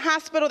were at the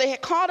hospital. They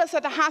had called us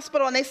at the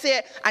hospital, and they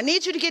said, I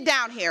need you to get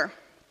down here.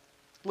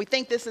 We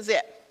think this is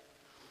it.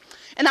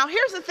 And now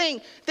here's the thing.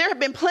 There have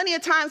been plenty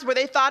of times where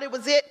they thought it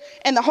was it,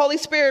 and the Holy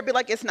Spirit would be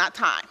like, it's not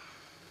time.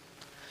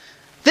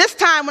 This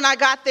time when I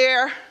got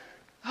there,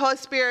 Holy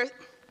Spirit,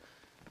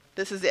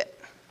 this is it.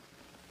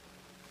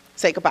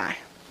 Say goodbye.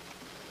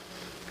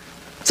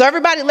 So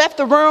everybody left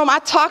the room. I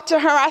talk to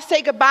her. I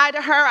say goodbye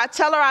to her. I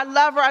tell her I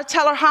love her. I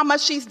tell her how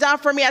much she's done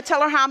for me. I tell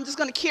her how I'm just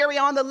going to carry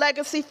on the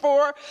legacy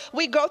for her.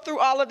 We go through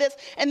all of this.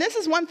 And this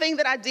is one thing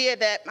that I did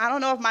that I don't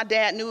know if my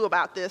dad knew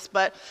about this,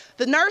 but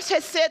the nurse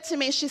had said to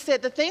me, she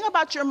said, the thing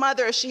about your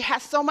mother is she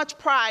has so much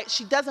pride,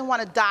 she doesn't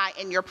want to die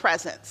in your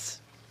presence.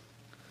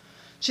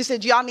 She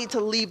said, y'all need to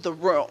leave the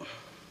room.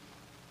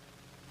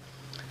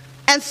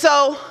 And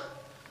so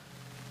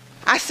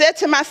I said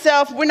to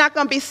myself, we're not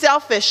going to be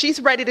selfish. She's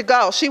ready to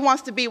go. She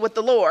wants to be with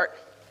the Lord.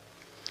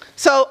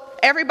 So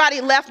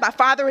everybody left. My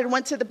father had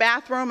went to the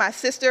bathroom. My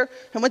sister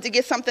had went to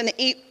get something to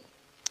eat.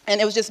 And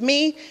it was just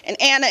me and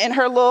Anna and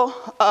her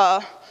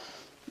little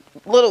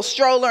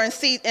stroller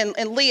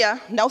and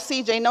Leah. No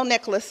CJ, no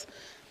Nicholas.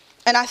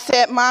 And I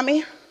said,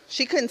 Mommy,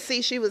 she couldn't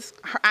see.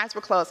 Her eyes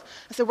were closed.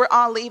 I said, we're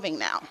all leaving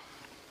now.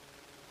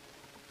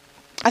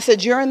 I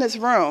said, you're in this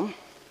room,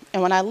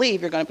 and when I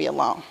leave, you're going to be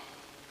alone.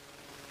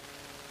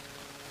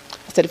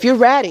 I said, if you're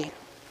ready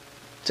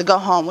to go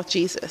home with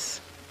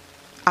Jesus,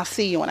 I'll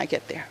see you when I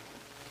get there.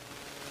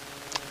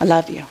 I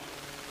love you.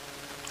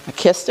 I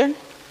kissed her.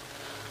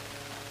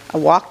 I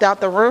walked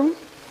out the room.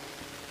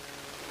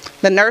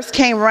 The nurse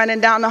came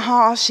running down the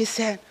hall. She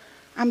said,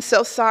 I'm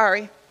so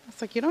sorry. I was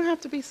like, you don't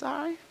have to be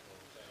sorry.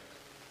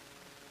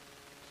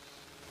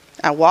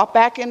 I walked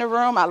back in the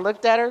room. I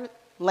looked at her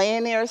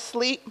laying there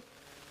asleep.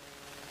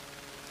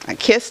 I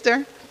kissed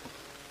her.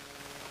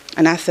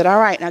 And I said, all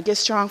right, now get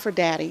strong for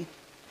Daddy.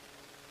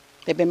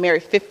 They've been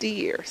married 50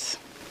 years.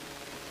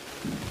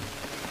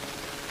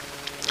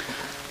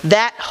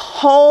 That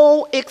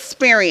whole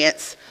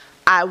experience,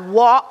 I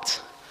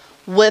walked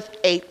with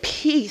a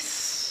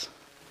peace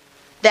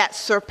that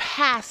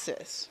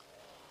surpasses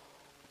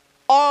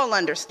all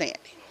understanding.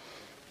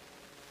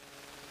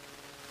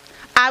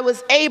 I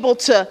was able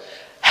to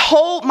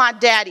hold my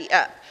daddy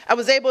up. I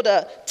was able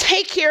to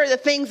take care of the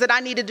things that I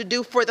needed to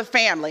do for the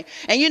family.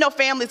 And you know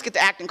families get to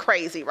acting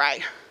crazy,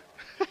 right?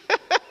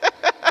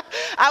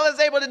 I was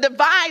able to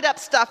divide up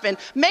stuff and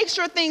make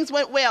sure things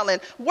went well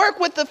and work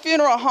with the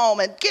funeral home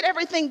and get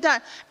everything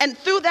done. And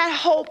through that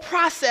whole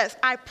process,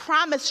 I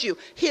promise you,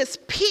 his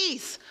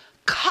peace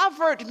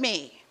covered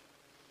me.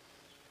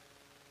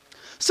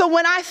 So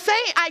when I say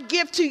I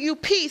give to you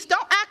peace,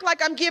 don't act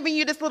like I'm giving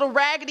you this little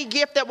raggedy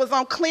gift that was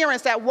on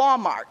clearance at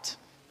Walmart.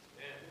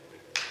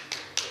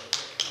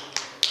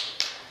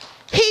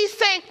 He's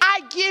saying,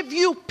 I give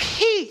you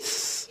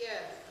peace.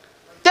 Yes.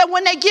 That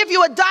when they give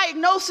you a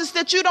diagnosis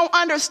that you don't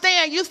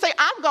understand, you say,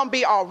 I'm going to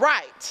be all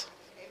right.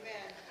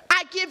 Amen.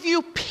 I give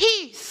you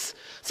peace.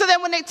 So that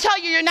when they tell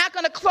you you're not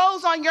going to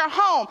close on your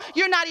home,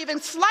 you're not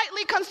even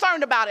slightly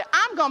concerned about it.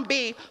 I'm going to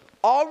be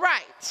all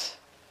right.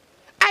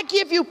 I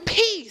give you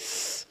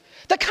peace.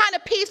 The kind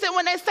of peace that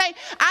when they say,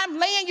 I'm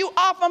laying you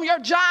off from your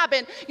job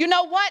and you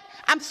know what?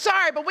 I'm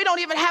sorry, but we don't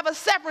even have a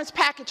severance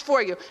package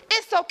for you.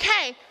 It's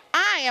okay.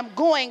 I am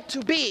going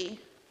to be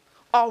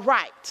all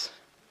right.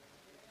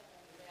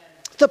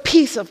 The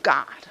peace of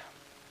God.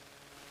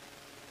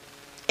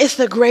 It's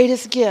the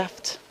greatest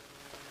gift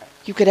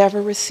you could ever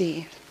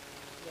receive.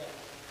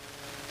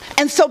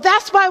 And so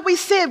that's why we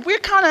said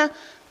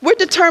we're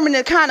determined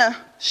to kind of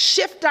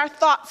shift our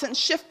thoughts and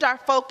shift our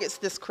focus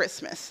this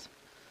Christmas.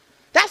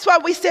 That's why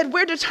we said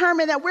we're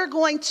determined that we're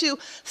going to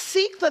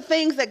seek the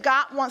things that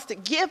God wants to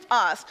give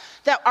us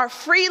that are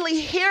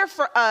freely here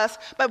for us,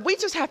 but we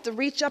just have to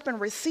reach up and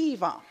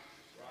receive them.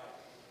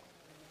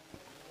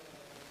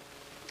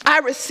 I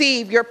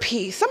receive your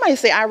peace. Somebody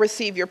say, I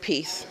receive your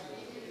peace.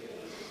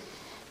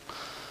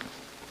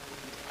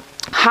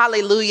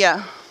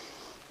 Hallelujah.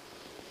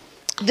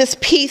 This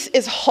peace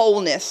is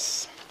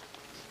wholeness.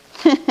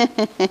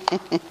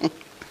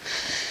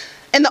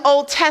 In the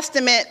Old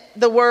Testament,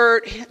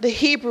 the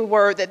Hebrew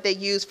word that they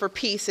use for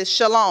peace is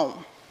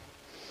shalom.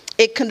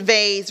 It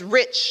conveys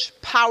rich,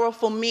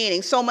 powerful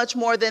meaning, so much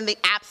more than the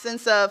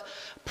absence of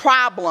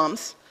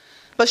problems.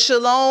 But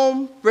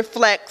shalom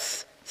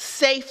reflects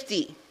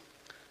safety,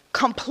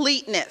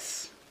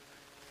 completeness,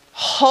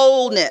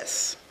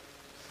 wholeness.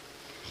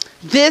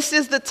 This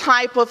is the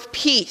type of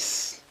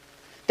peace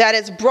that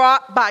is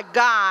brought by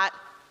God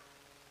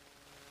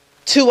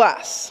to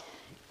us.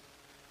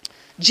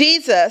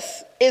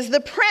 Jesus is the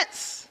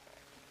Prince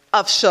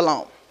of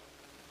Shalom,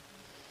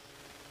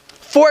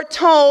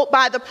 foretold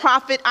by the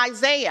prophet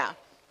Isaiah.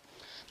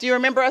 Do you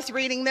remember us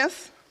reading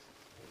this?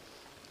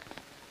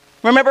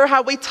 Remember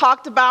how we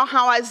talked about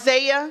how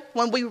Isaiah,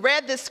 when we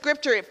read this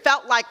scripture, it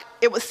felt like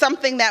it was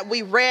something that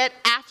we read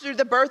after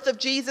the birth of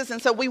Jesus.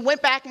 And so we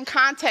went back in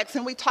context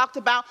and we talked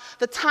about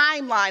the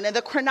timeline and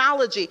the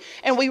chronology.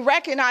 And we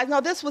recognized, no,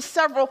 this was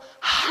several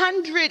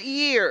hundred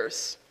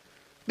years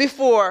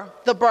before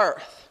the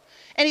birth.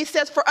 And he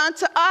says, for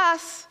unto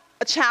us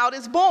a child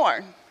is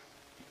born.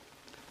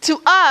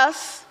 To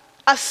us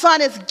a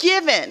son is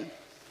given.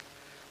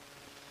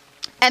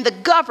 And the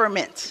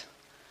government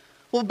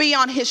will be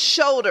on his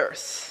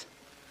shoulders.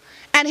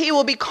 And he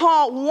will be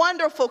called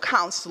Wonderful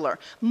Counselor,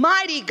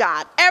 Mighty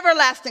God,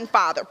 Everlasting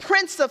Father,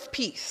 Prince of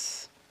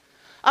Peace.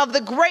 of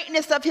the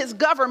greatness of his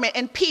government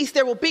and peace.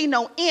 There will be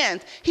no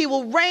end. He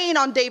will reign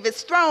on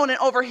David's throne and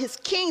over his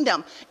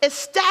kingdom,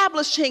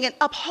 establishing and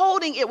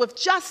upholding it with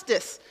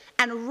justice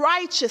and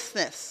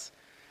righteousness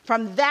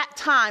from that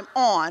time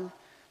on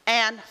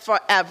and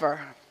forever.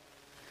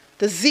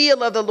 The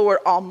zeal of the Lord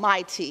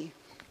Almighty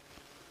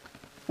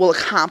will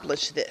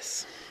accomplish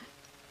this.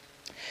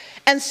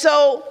 And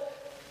so,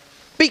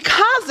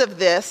 because of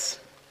this,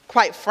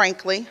 quite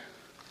frankly,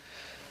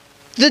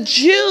 the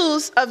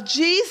Jews of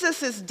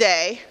Jesus'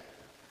 day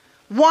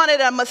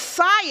wanted a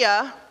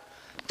Messiah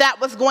that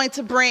was going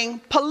to bring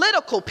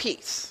political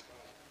peace.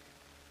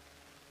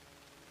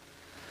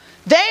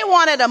 They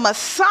wanted a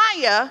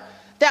Messiah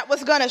that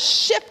was going to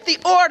shift the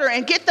order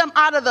and get them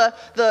out of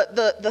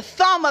the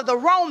thumb of the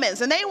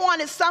Romans. And they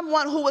wanted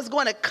someone who was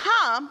going to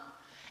come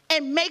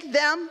and make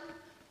them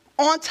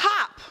on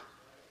top,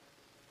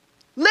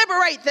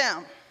 liberate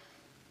them.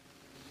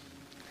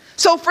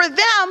 So for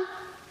them,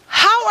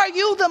 how are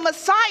you the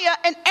Messiah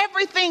and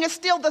everything is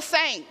still the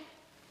same?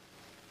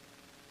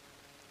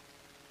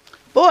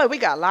 Boy, we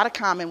got a lot of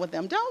common with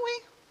them, don't we?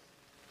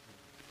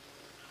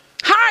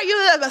 How are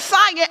you the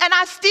Messiah and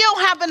I still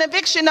have an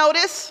eviction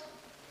notice?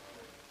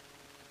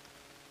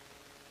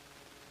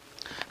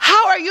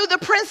 How are you the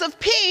Prince of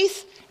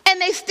Peace and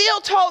they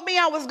still told me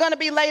I was going to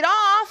be laid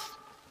off?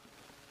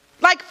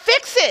 Like,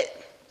 fix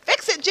it.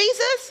 Fix it,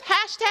 Jesus.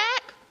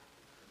 Hashtag.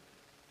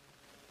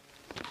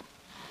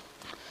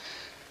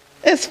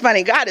 It's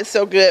funny. God is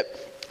so good.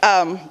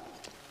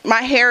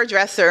 My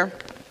hairdresser,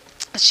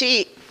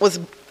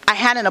 I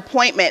had an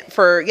appointment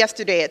for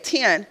yesterday at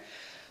 10,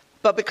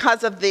 but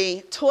because of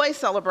the toy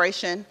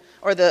celebration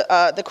or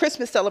the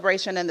Christmas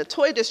celebration and the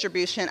toy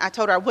distribution, I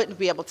told her I wouldn't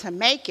be able to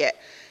make it.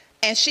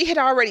 And she had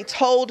already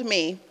told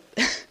me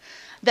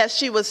that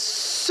she was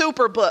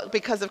super booked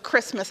because of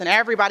Christmas and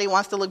everybody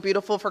wants to look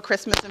beautiful for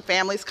Christmas and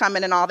families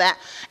coming and all that.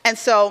 And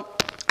so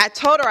I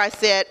told her, I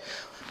said,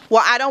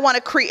 well, I don't want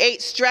to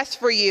create stress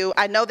for you.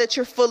 I know that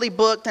you're fully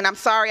booked and I'm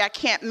sorry I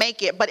can't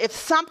make it, but if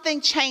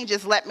something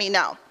changes, let me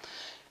know.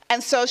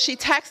 And so she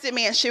texted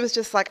me and she was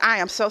just like, I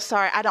am so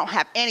sorry, I don't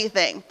have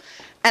anything.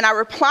 And I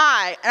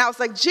replied and I was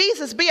like,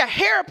 Jesus, be a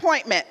hair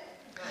appointment.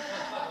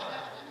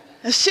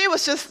 And she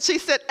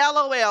said,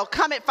 LOL,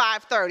 come at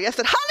 5:30. I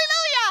said,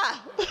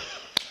 hallelujah.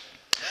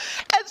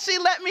 And she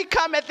let me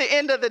come at the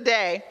end of the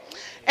day.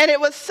 And it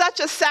was such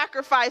a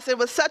sacrifice. It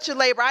was such a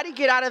labor. I didn't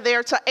get out of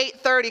there till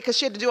 8:30 because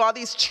she had to do all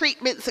these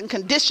treatments and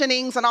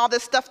conditionings and all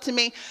this stuff to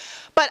me.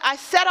 But I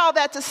said all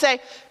that to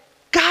say,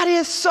 God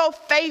is so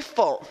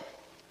faithful.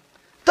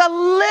 The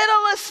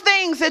littlest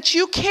things that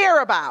you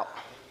care about.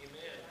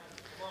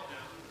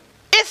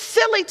 It's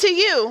silly to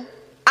you.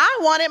 I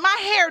wanted my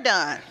hair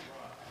done.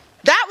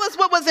 That was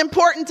what was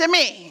important to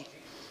me.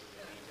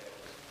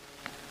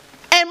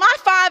 And my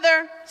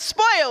Father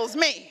spoils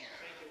me.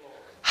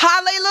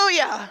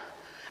 Hallelujah.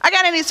 I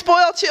got any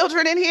spoiled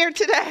children in here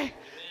today?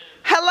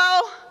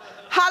 Hello?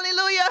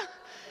 Hallelujah.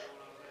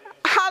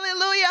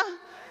 Hallelujah.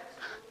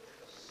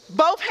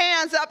 Both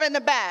hands up in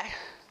the back.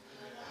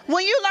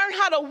 When you learn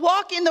how to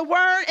walk in the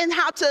word and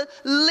how to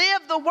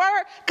live the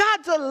word,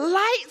 God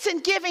delights in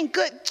giving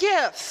good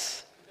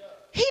gifts.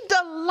 He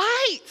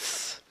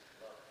delights.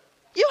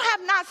 You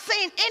have not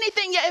seen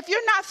anything yet. If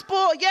you're not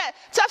spoiled yet,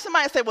 tell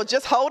somebody and say, well,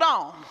 just hold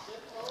on.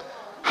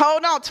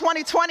 Hold on.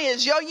 2020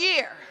 is your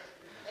year.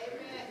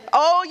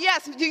 Oh,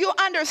 yes. Do you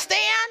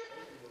understand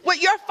what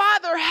your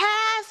Father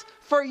has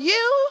for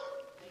you?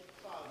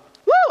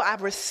 Woo, I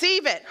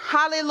receive it.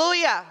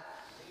 Hallelujah.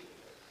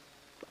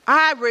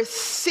 I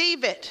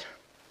receive it.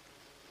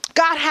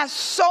 God has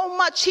so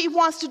much he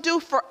wants to do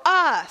for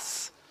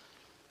us.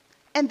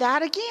 And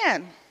that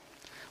again,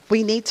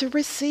 we need to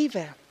receive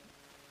it.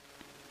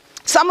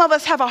 Some of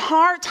us have a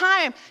hard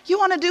time. You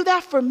want to do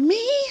that for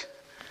me?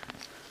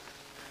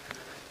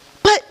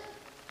 But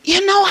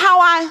you know how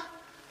I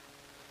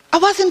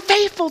wasn't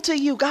faithful to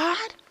you,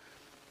 God.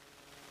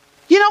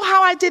 You know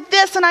how I did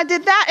this and I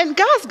did that. And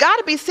God's got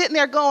to be sitting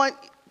there going,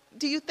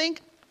 do you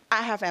think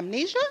I have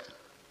amnesia?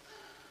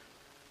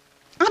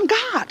 I'm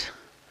God.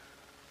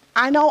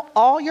 I know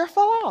all your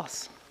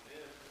flaws.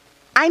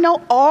 I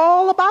know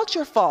all about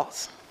your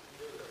faults.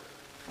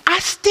 I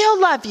still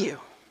love you.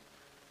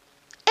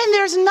 And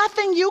there's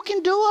nothing you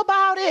can do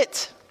about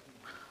it.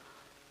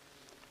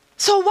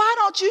 So why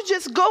don't you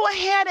just go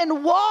ahead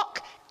and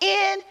walk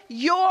in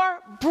your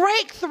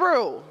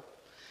breakthrough?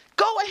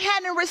 Go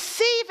ahead and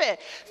receive it.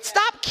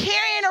 Stop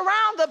carrying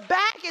around the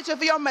baggage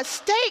of your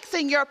mistakes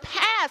and your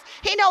past.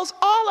 He knows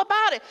all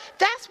about it.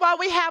 That's why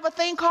we have a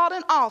thing called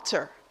an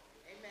altar.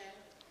 Amen.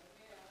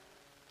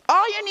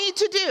 All you need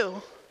to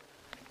do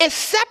is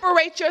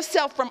separate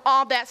yourself from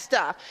all that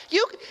stuff.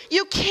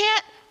 You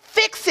can't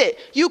fix it.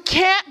 You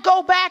can't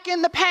go back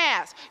in the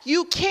past.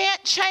 You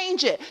can't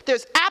change it.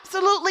 There's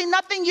absolutely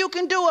nothing you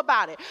can do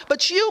about it.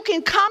 But you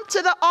can come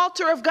to the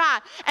altar of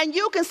God and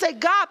you can say,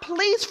 God,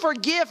 please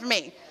forgive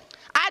me.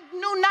 I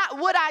knew not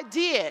what I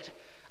did.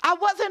 I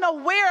wasn't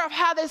aware of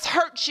how this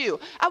hurt you.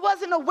 I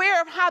wasn't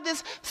aware of how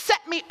this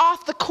set me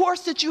off the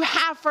course that you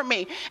have for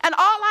me. And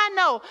all I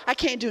know, I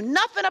can't do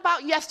nothing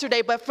about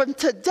yesterday, but from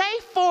today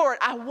forward,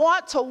 I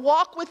want to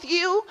walk with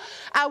you.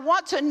 I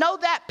want to know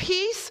that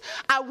peace.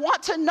 I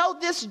want to know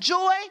this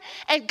joy.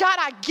 And God,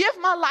 I give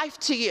my life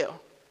to you.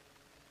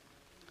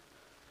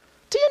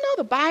 Do you know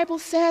the Bible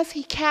says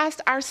he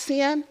cast our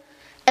sin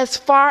as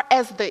far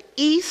as the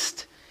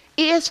east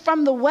is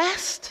from the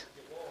west?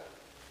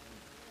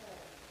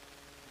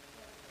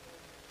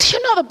 Do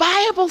you know the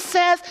Bible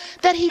says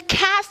that he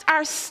cast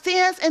our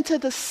sins into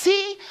the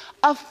sea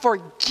of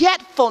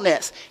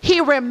forgetfulness? He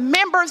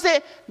remembers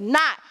it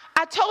not.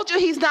 I told you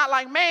he's not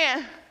like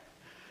man.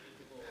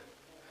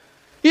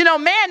 You know,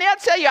 man, they'll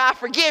tell you, I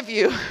forgive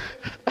you.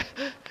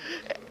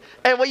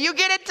 And when you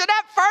get into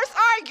that first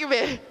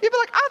argument, you'll be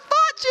like, I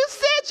thought you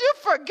said you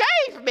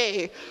forgave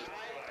me.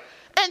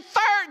 In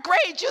 3rd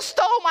grade, you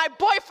stole my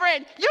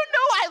boyfriend. You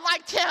knew I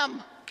liked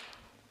him.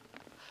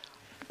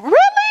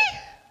 Really?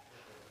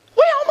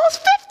 We're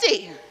almost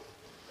 50.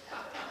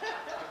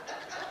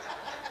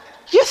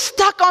 You're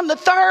stuck on the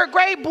 3rd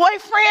grade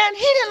boyfriend.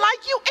 He didn't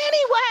like you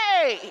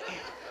anyway.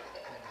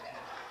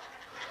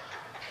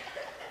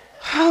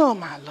 Oh,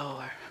 my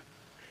Lord.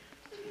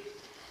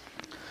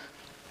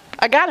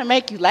 I got to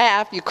make you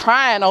laugh. You're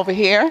crying over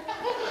here.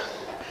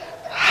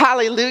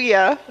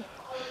 Hallelujah.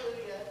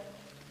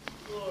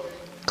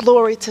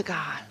 Glory to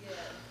God.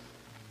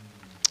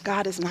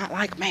 God is not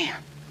like man.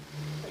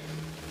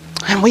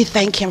 And we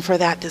thank him for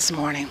that this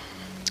morning.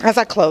 As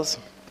I close.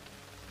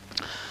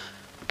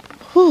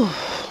 Whew.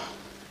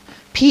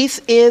 Peace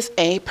is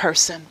a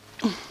person.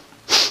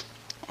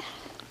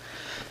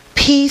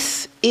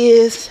 Peace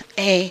is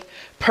a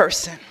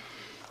person.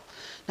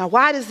 Now,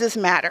 why does this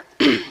matter?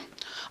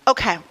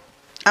 Okay,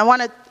 I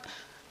want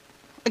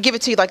to give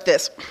it to you like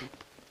this.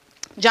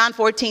 John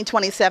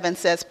 14:27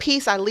 says,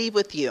 peace I leave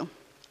with you.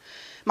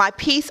 My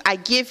peace I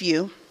give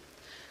you.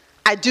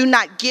 I do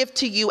not give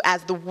to you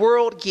as the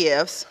world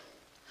gives.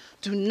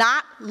 Do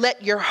not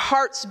let your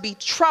hearts be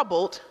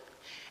troubled,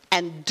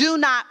 and do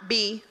not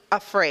be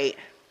afraid.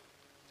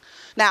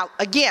 Now,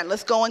 again,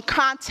 let's go in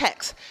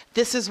context.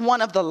 This is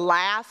one of the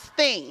last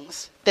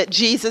things that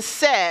Jesus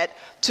said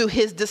to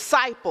his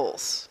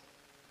disciples.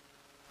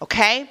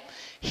 Okay?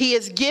 He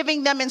is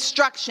giving them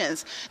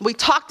instructions. We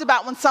talked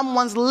about when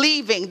someone's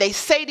leaving, they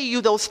say to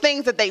you those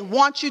things that they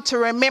want you to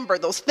remember,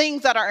 those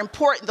things that are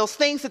important, those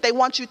things that they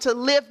want you to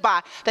live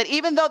by, that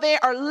even though they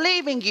are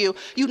leaving you,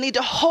 you need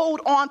to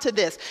hold on to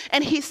this.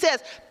 And he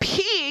says,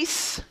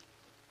 peace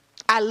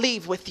I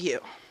leave with you.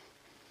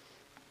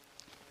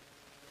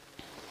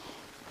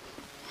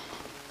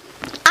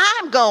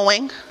 I'm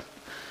going,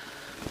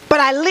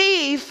 but I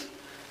leave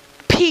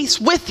peace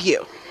with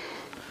you.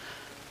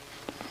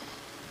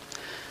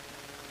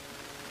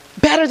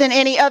 Better than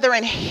any other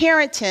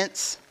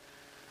inheritance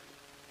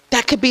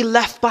that could be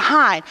left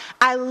behind.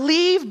 I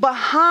leave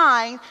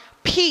behind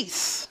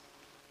peace.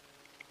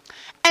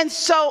 And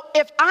so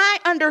if I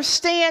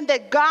understand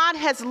that God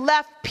has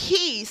left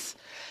peace,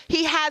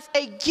 he has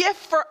a gift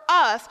for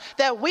us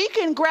that we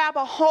can grab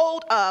a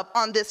hold of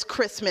on this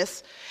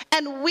Christmas.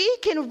 And we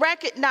can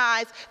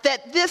recognize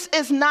that this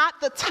is not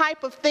the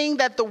type of thing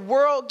that the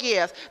world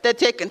gives, that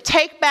they can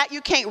take back.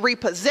 You can't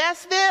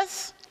repossess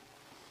this.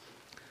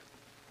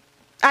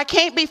 I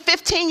can't be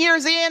 15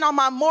 years in on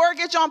my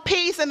mortgage on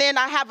peace, and then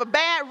I have a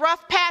bad,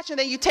 rough patch, and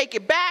then you take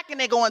it back, and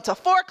they go into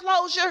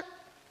foreclosure.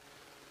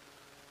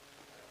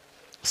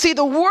 See,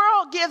 the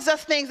world gives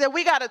us things that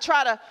we got to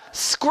try to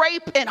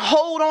scrape and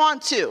hold on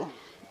to.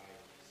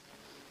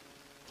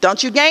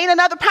 Don't you gain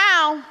another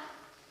pound,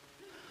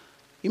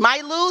 you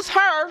might lose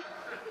her.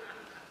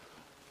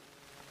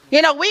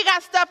 You know, we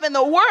got stuff in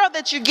the world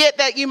that you get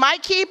that you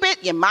might keep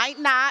it, you might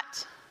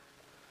not.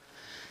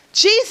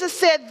 Jesus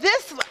said,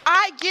 this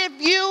I give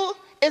you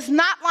is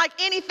not like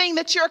anything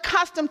that you're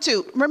accustomed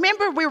to.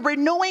 Remember, we're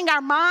renewing our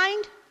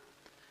mind.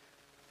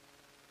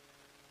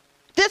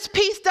 This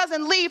peace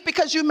doesn't leave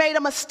because you made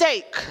a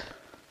mistake.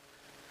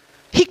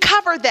 He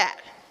covered that.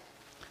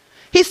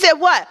 He said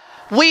what?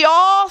 We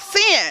all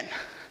sin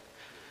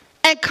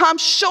and come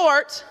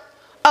short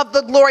of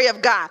the glory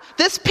of God.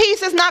 This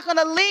peace is not going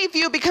to leave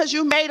you because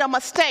you made a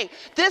mistake.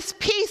 This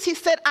peace, he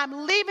said,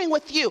 I'm leaving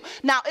with you.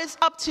 Now, it's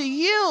up to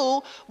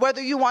you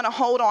whether you want to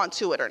hold on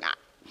to it or not.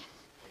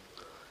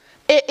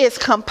 It is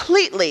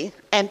completely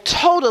and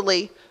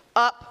totally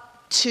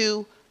up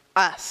to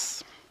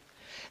us.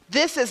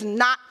 This is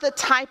not the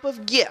type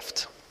of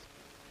gift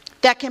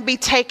that can be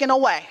taken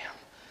away.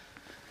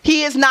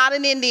 He is not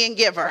an Indian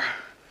giver.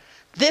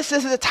 This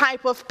is the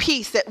type of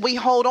peace that we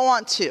hold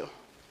on to.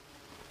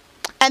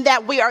 And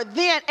that we are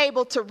then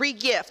able to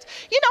re-gift.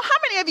 You know, how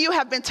many of you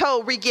have been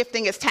told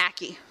re-gifting is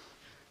tacky?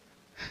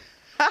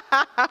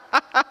 Somebody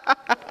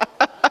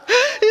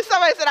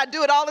said I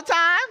do it all the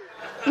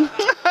time.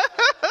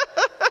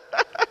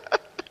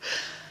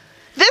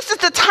 This is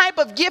the type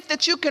of gift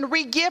that you can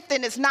re-gift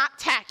and it's not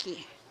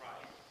tacky.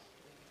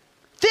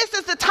 This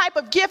is the type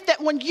of gift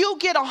that when you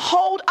get a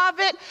hold of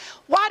it,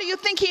 why do you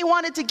think he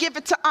wanted to give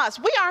it to us?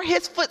 We are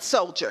his foot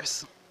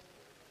soldiers.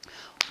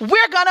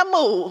 We're going to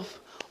move.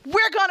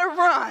 We're going to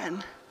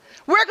run.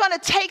 We're going to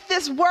take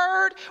this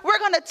word. We're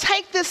going to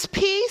take this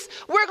peace.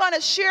 We're going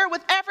to share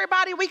with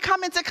everybody we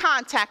come into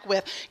contact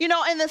with. You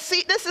know,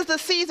 this is the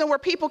season where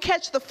people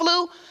catch the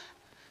flu.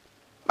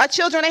 My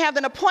children, they have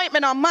an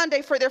appointment on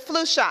Monday for their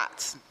flu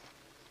shots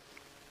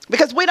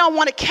because we don't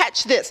want to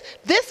catch this.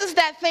 This is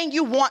that thing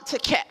you want to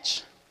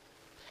catch,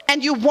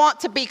 and you want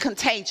to be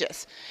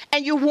contagious,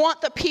 and you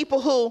want the people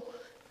who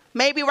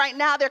maybe right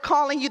now they're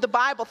calling you the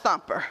Bible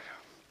thumper.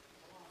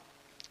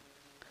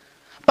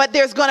 But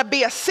there's going to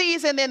be a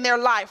season in their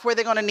life where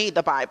they're going to need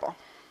the Bible.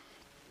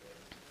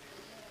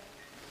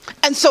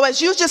 And so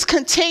as you just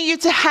continue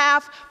to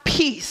have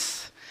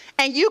peace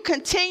and you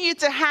continue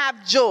to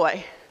have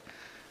joy,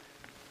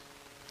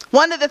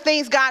 one of the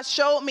things God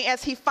showed me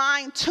as he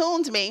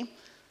fine-tuned me,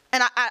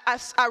 and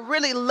I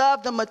really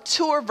love the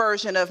mature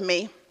version of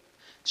me,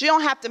 you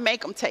don't have to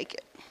make them take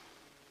it.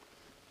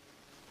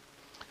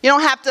 You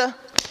don't have to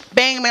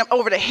bang them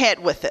over the head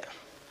with it.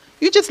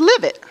 You just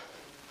live it.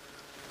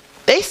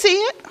 They see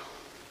it.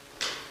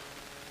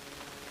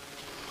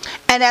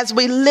 And as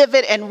we live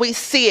it and we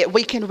see it,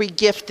 we can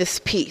regift this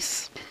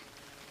peace.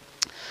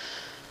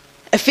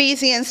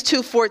 Ephesians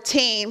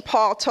 2:14,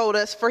 Paul told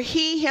us, for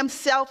he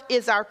himself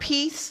is our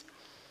peace.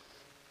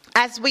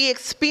 As we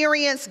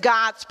experience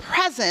God's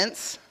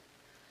presence,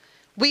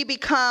 we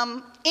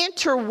become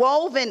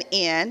interwoven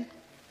in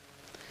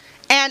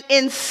and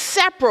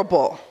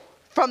inseparable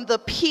from the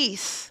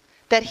peace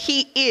that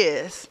he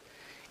is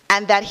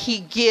and that he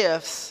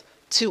gives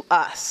to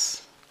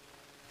us.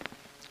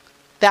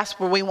 That's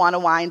where we want to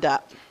wind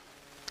up.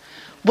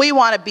 We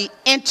want to be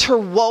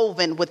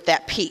interwoven with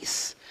that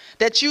peace,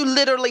 that you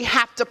literally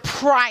have to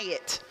pry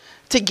it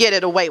to get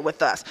it away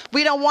with us.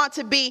 We don't want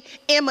to be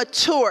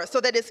immature so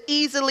that it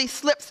easily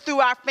slips through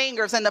our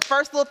fingers, and the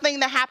first little thing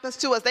that happens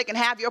to us, they can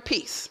have your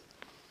peace.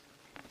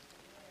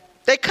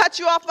 They cut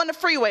you off on the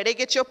freeway, they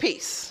get your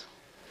peace.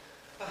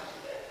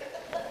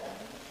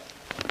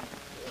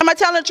 Am I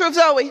telling the truth,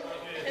 Zoe?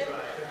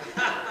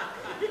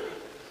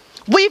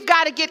 We've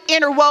got to get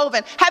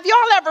interwoven. Have y'all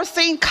ever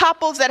seen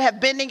couples that have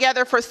been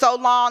together for so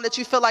long that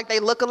you feel like they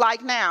look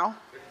alike now?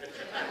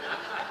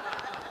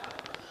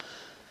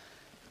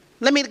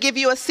 Let me give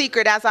you a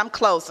secret as I'm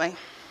closing.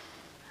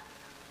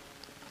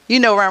 You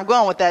know where I'm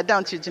going with that,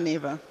 don't you,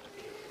 Geneva?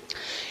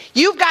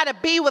 You've got to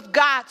be with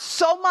God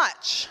so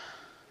much.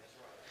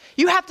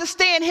 You have to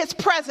stay in his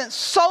presence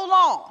so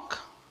long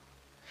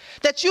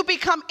that you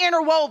become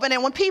interwoven,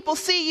 and when people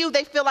see you,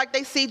 they feel like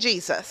they see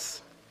Jesus.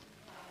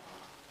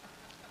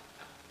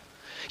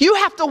 You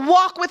have to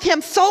walk with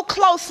him so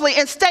closely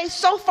and stay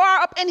so far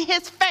up in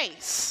his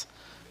face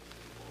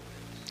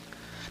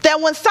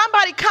that when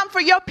somebody come for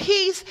your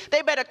peace,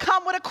 they better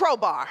come with a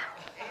crowbar.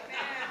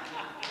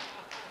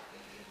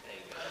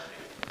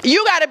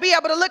 You got to be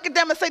able to look at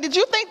them and say, did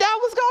you think that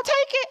was going to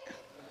take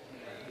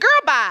it? Girl,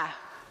 bye.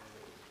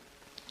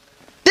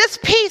 This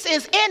peace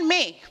is in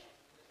me.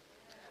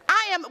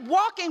 I am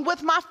walking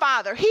with my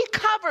Father. He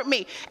covered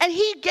me and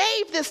he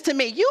gave this to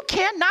me. You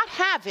cannot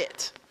have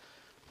it.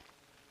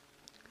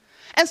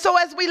 And so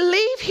as we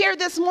leave here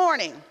this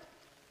morning,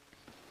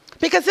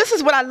 because this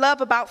is what I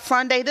love about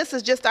Sunday, this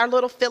is just our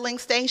little filling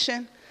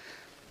station.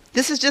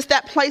 This is just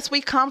that place we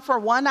come for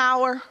 1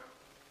 hour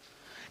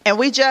and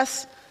we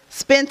just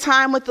spend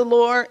time with the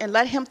Lord and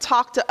let him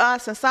talk to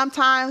us. And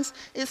sometimes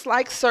it's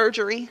like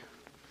surgery.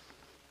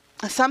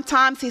 And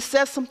sometimes he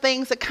says some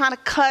things that kind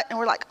of cut and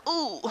we're like,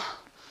 ooh.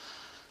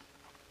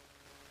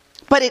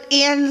 But it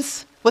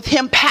ends with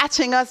him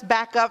patching us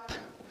back up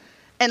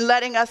and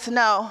letting us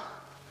know,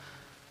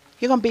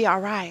 you're going to be all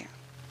right.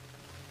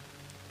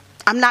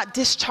 I'm not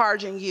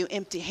discharging you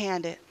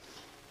empty-handed.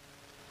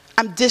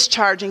 I'm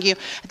discharging you.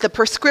 The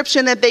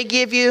prescription that they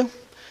give you,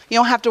 you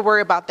don't have to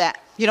worry about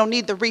that. You don't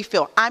need the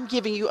refill. I'm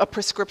giving you a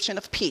prescription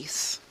of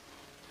peace.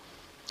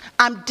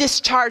 I'm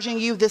discharging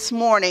you this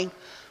morning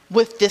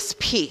with this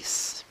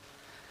peace.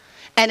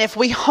 And if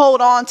we hold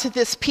on to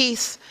this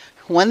peace,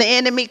 when the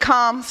enemy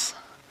comes,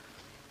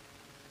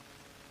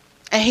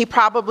 and he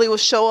probably will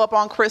show up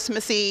on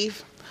Christmas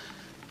Eve,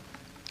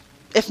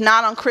 if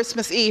not on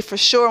Christmas Eve, for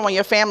sure when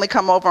your family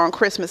come over on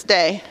Christmas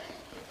Day,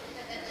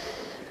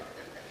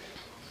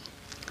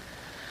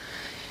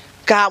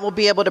 God will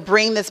be able to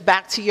bring this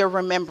back to your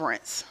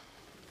remembrance.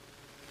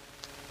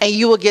 And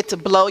you will get to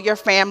blow your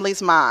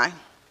family's mind.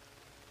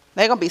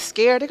 They're going to be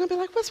scared. They're going to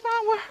be like, what's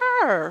wrong with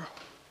her?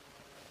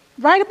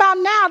 Right about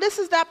now, this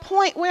is that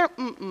point where,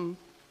 I'm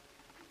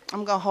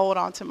going to hold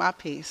on to my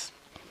peace.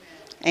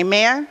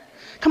 Amen.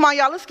 Come on,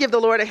 y'all, let's give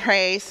the Lord a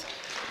praise.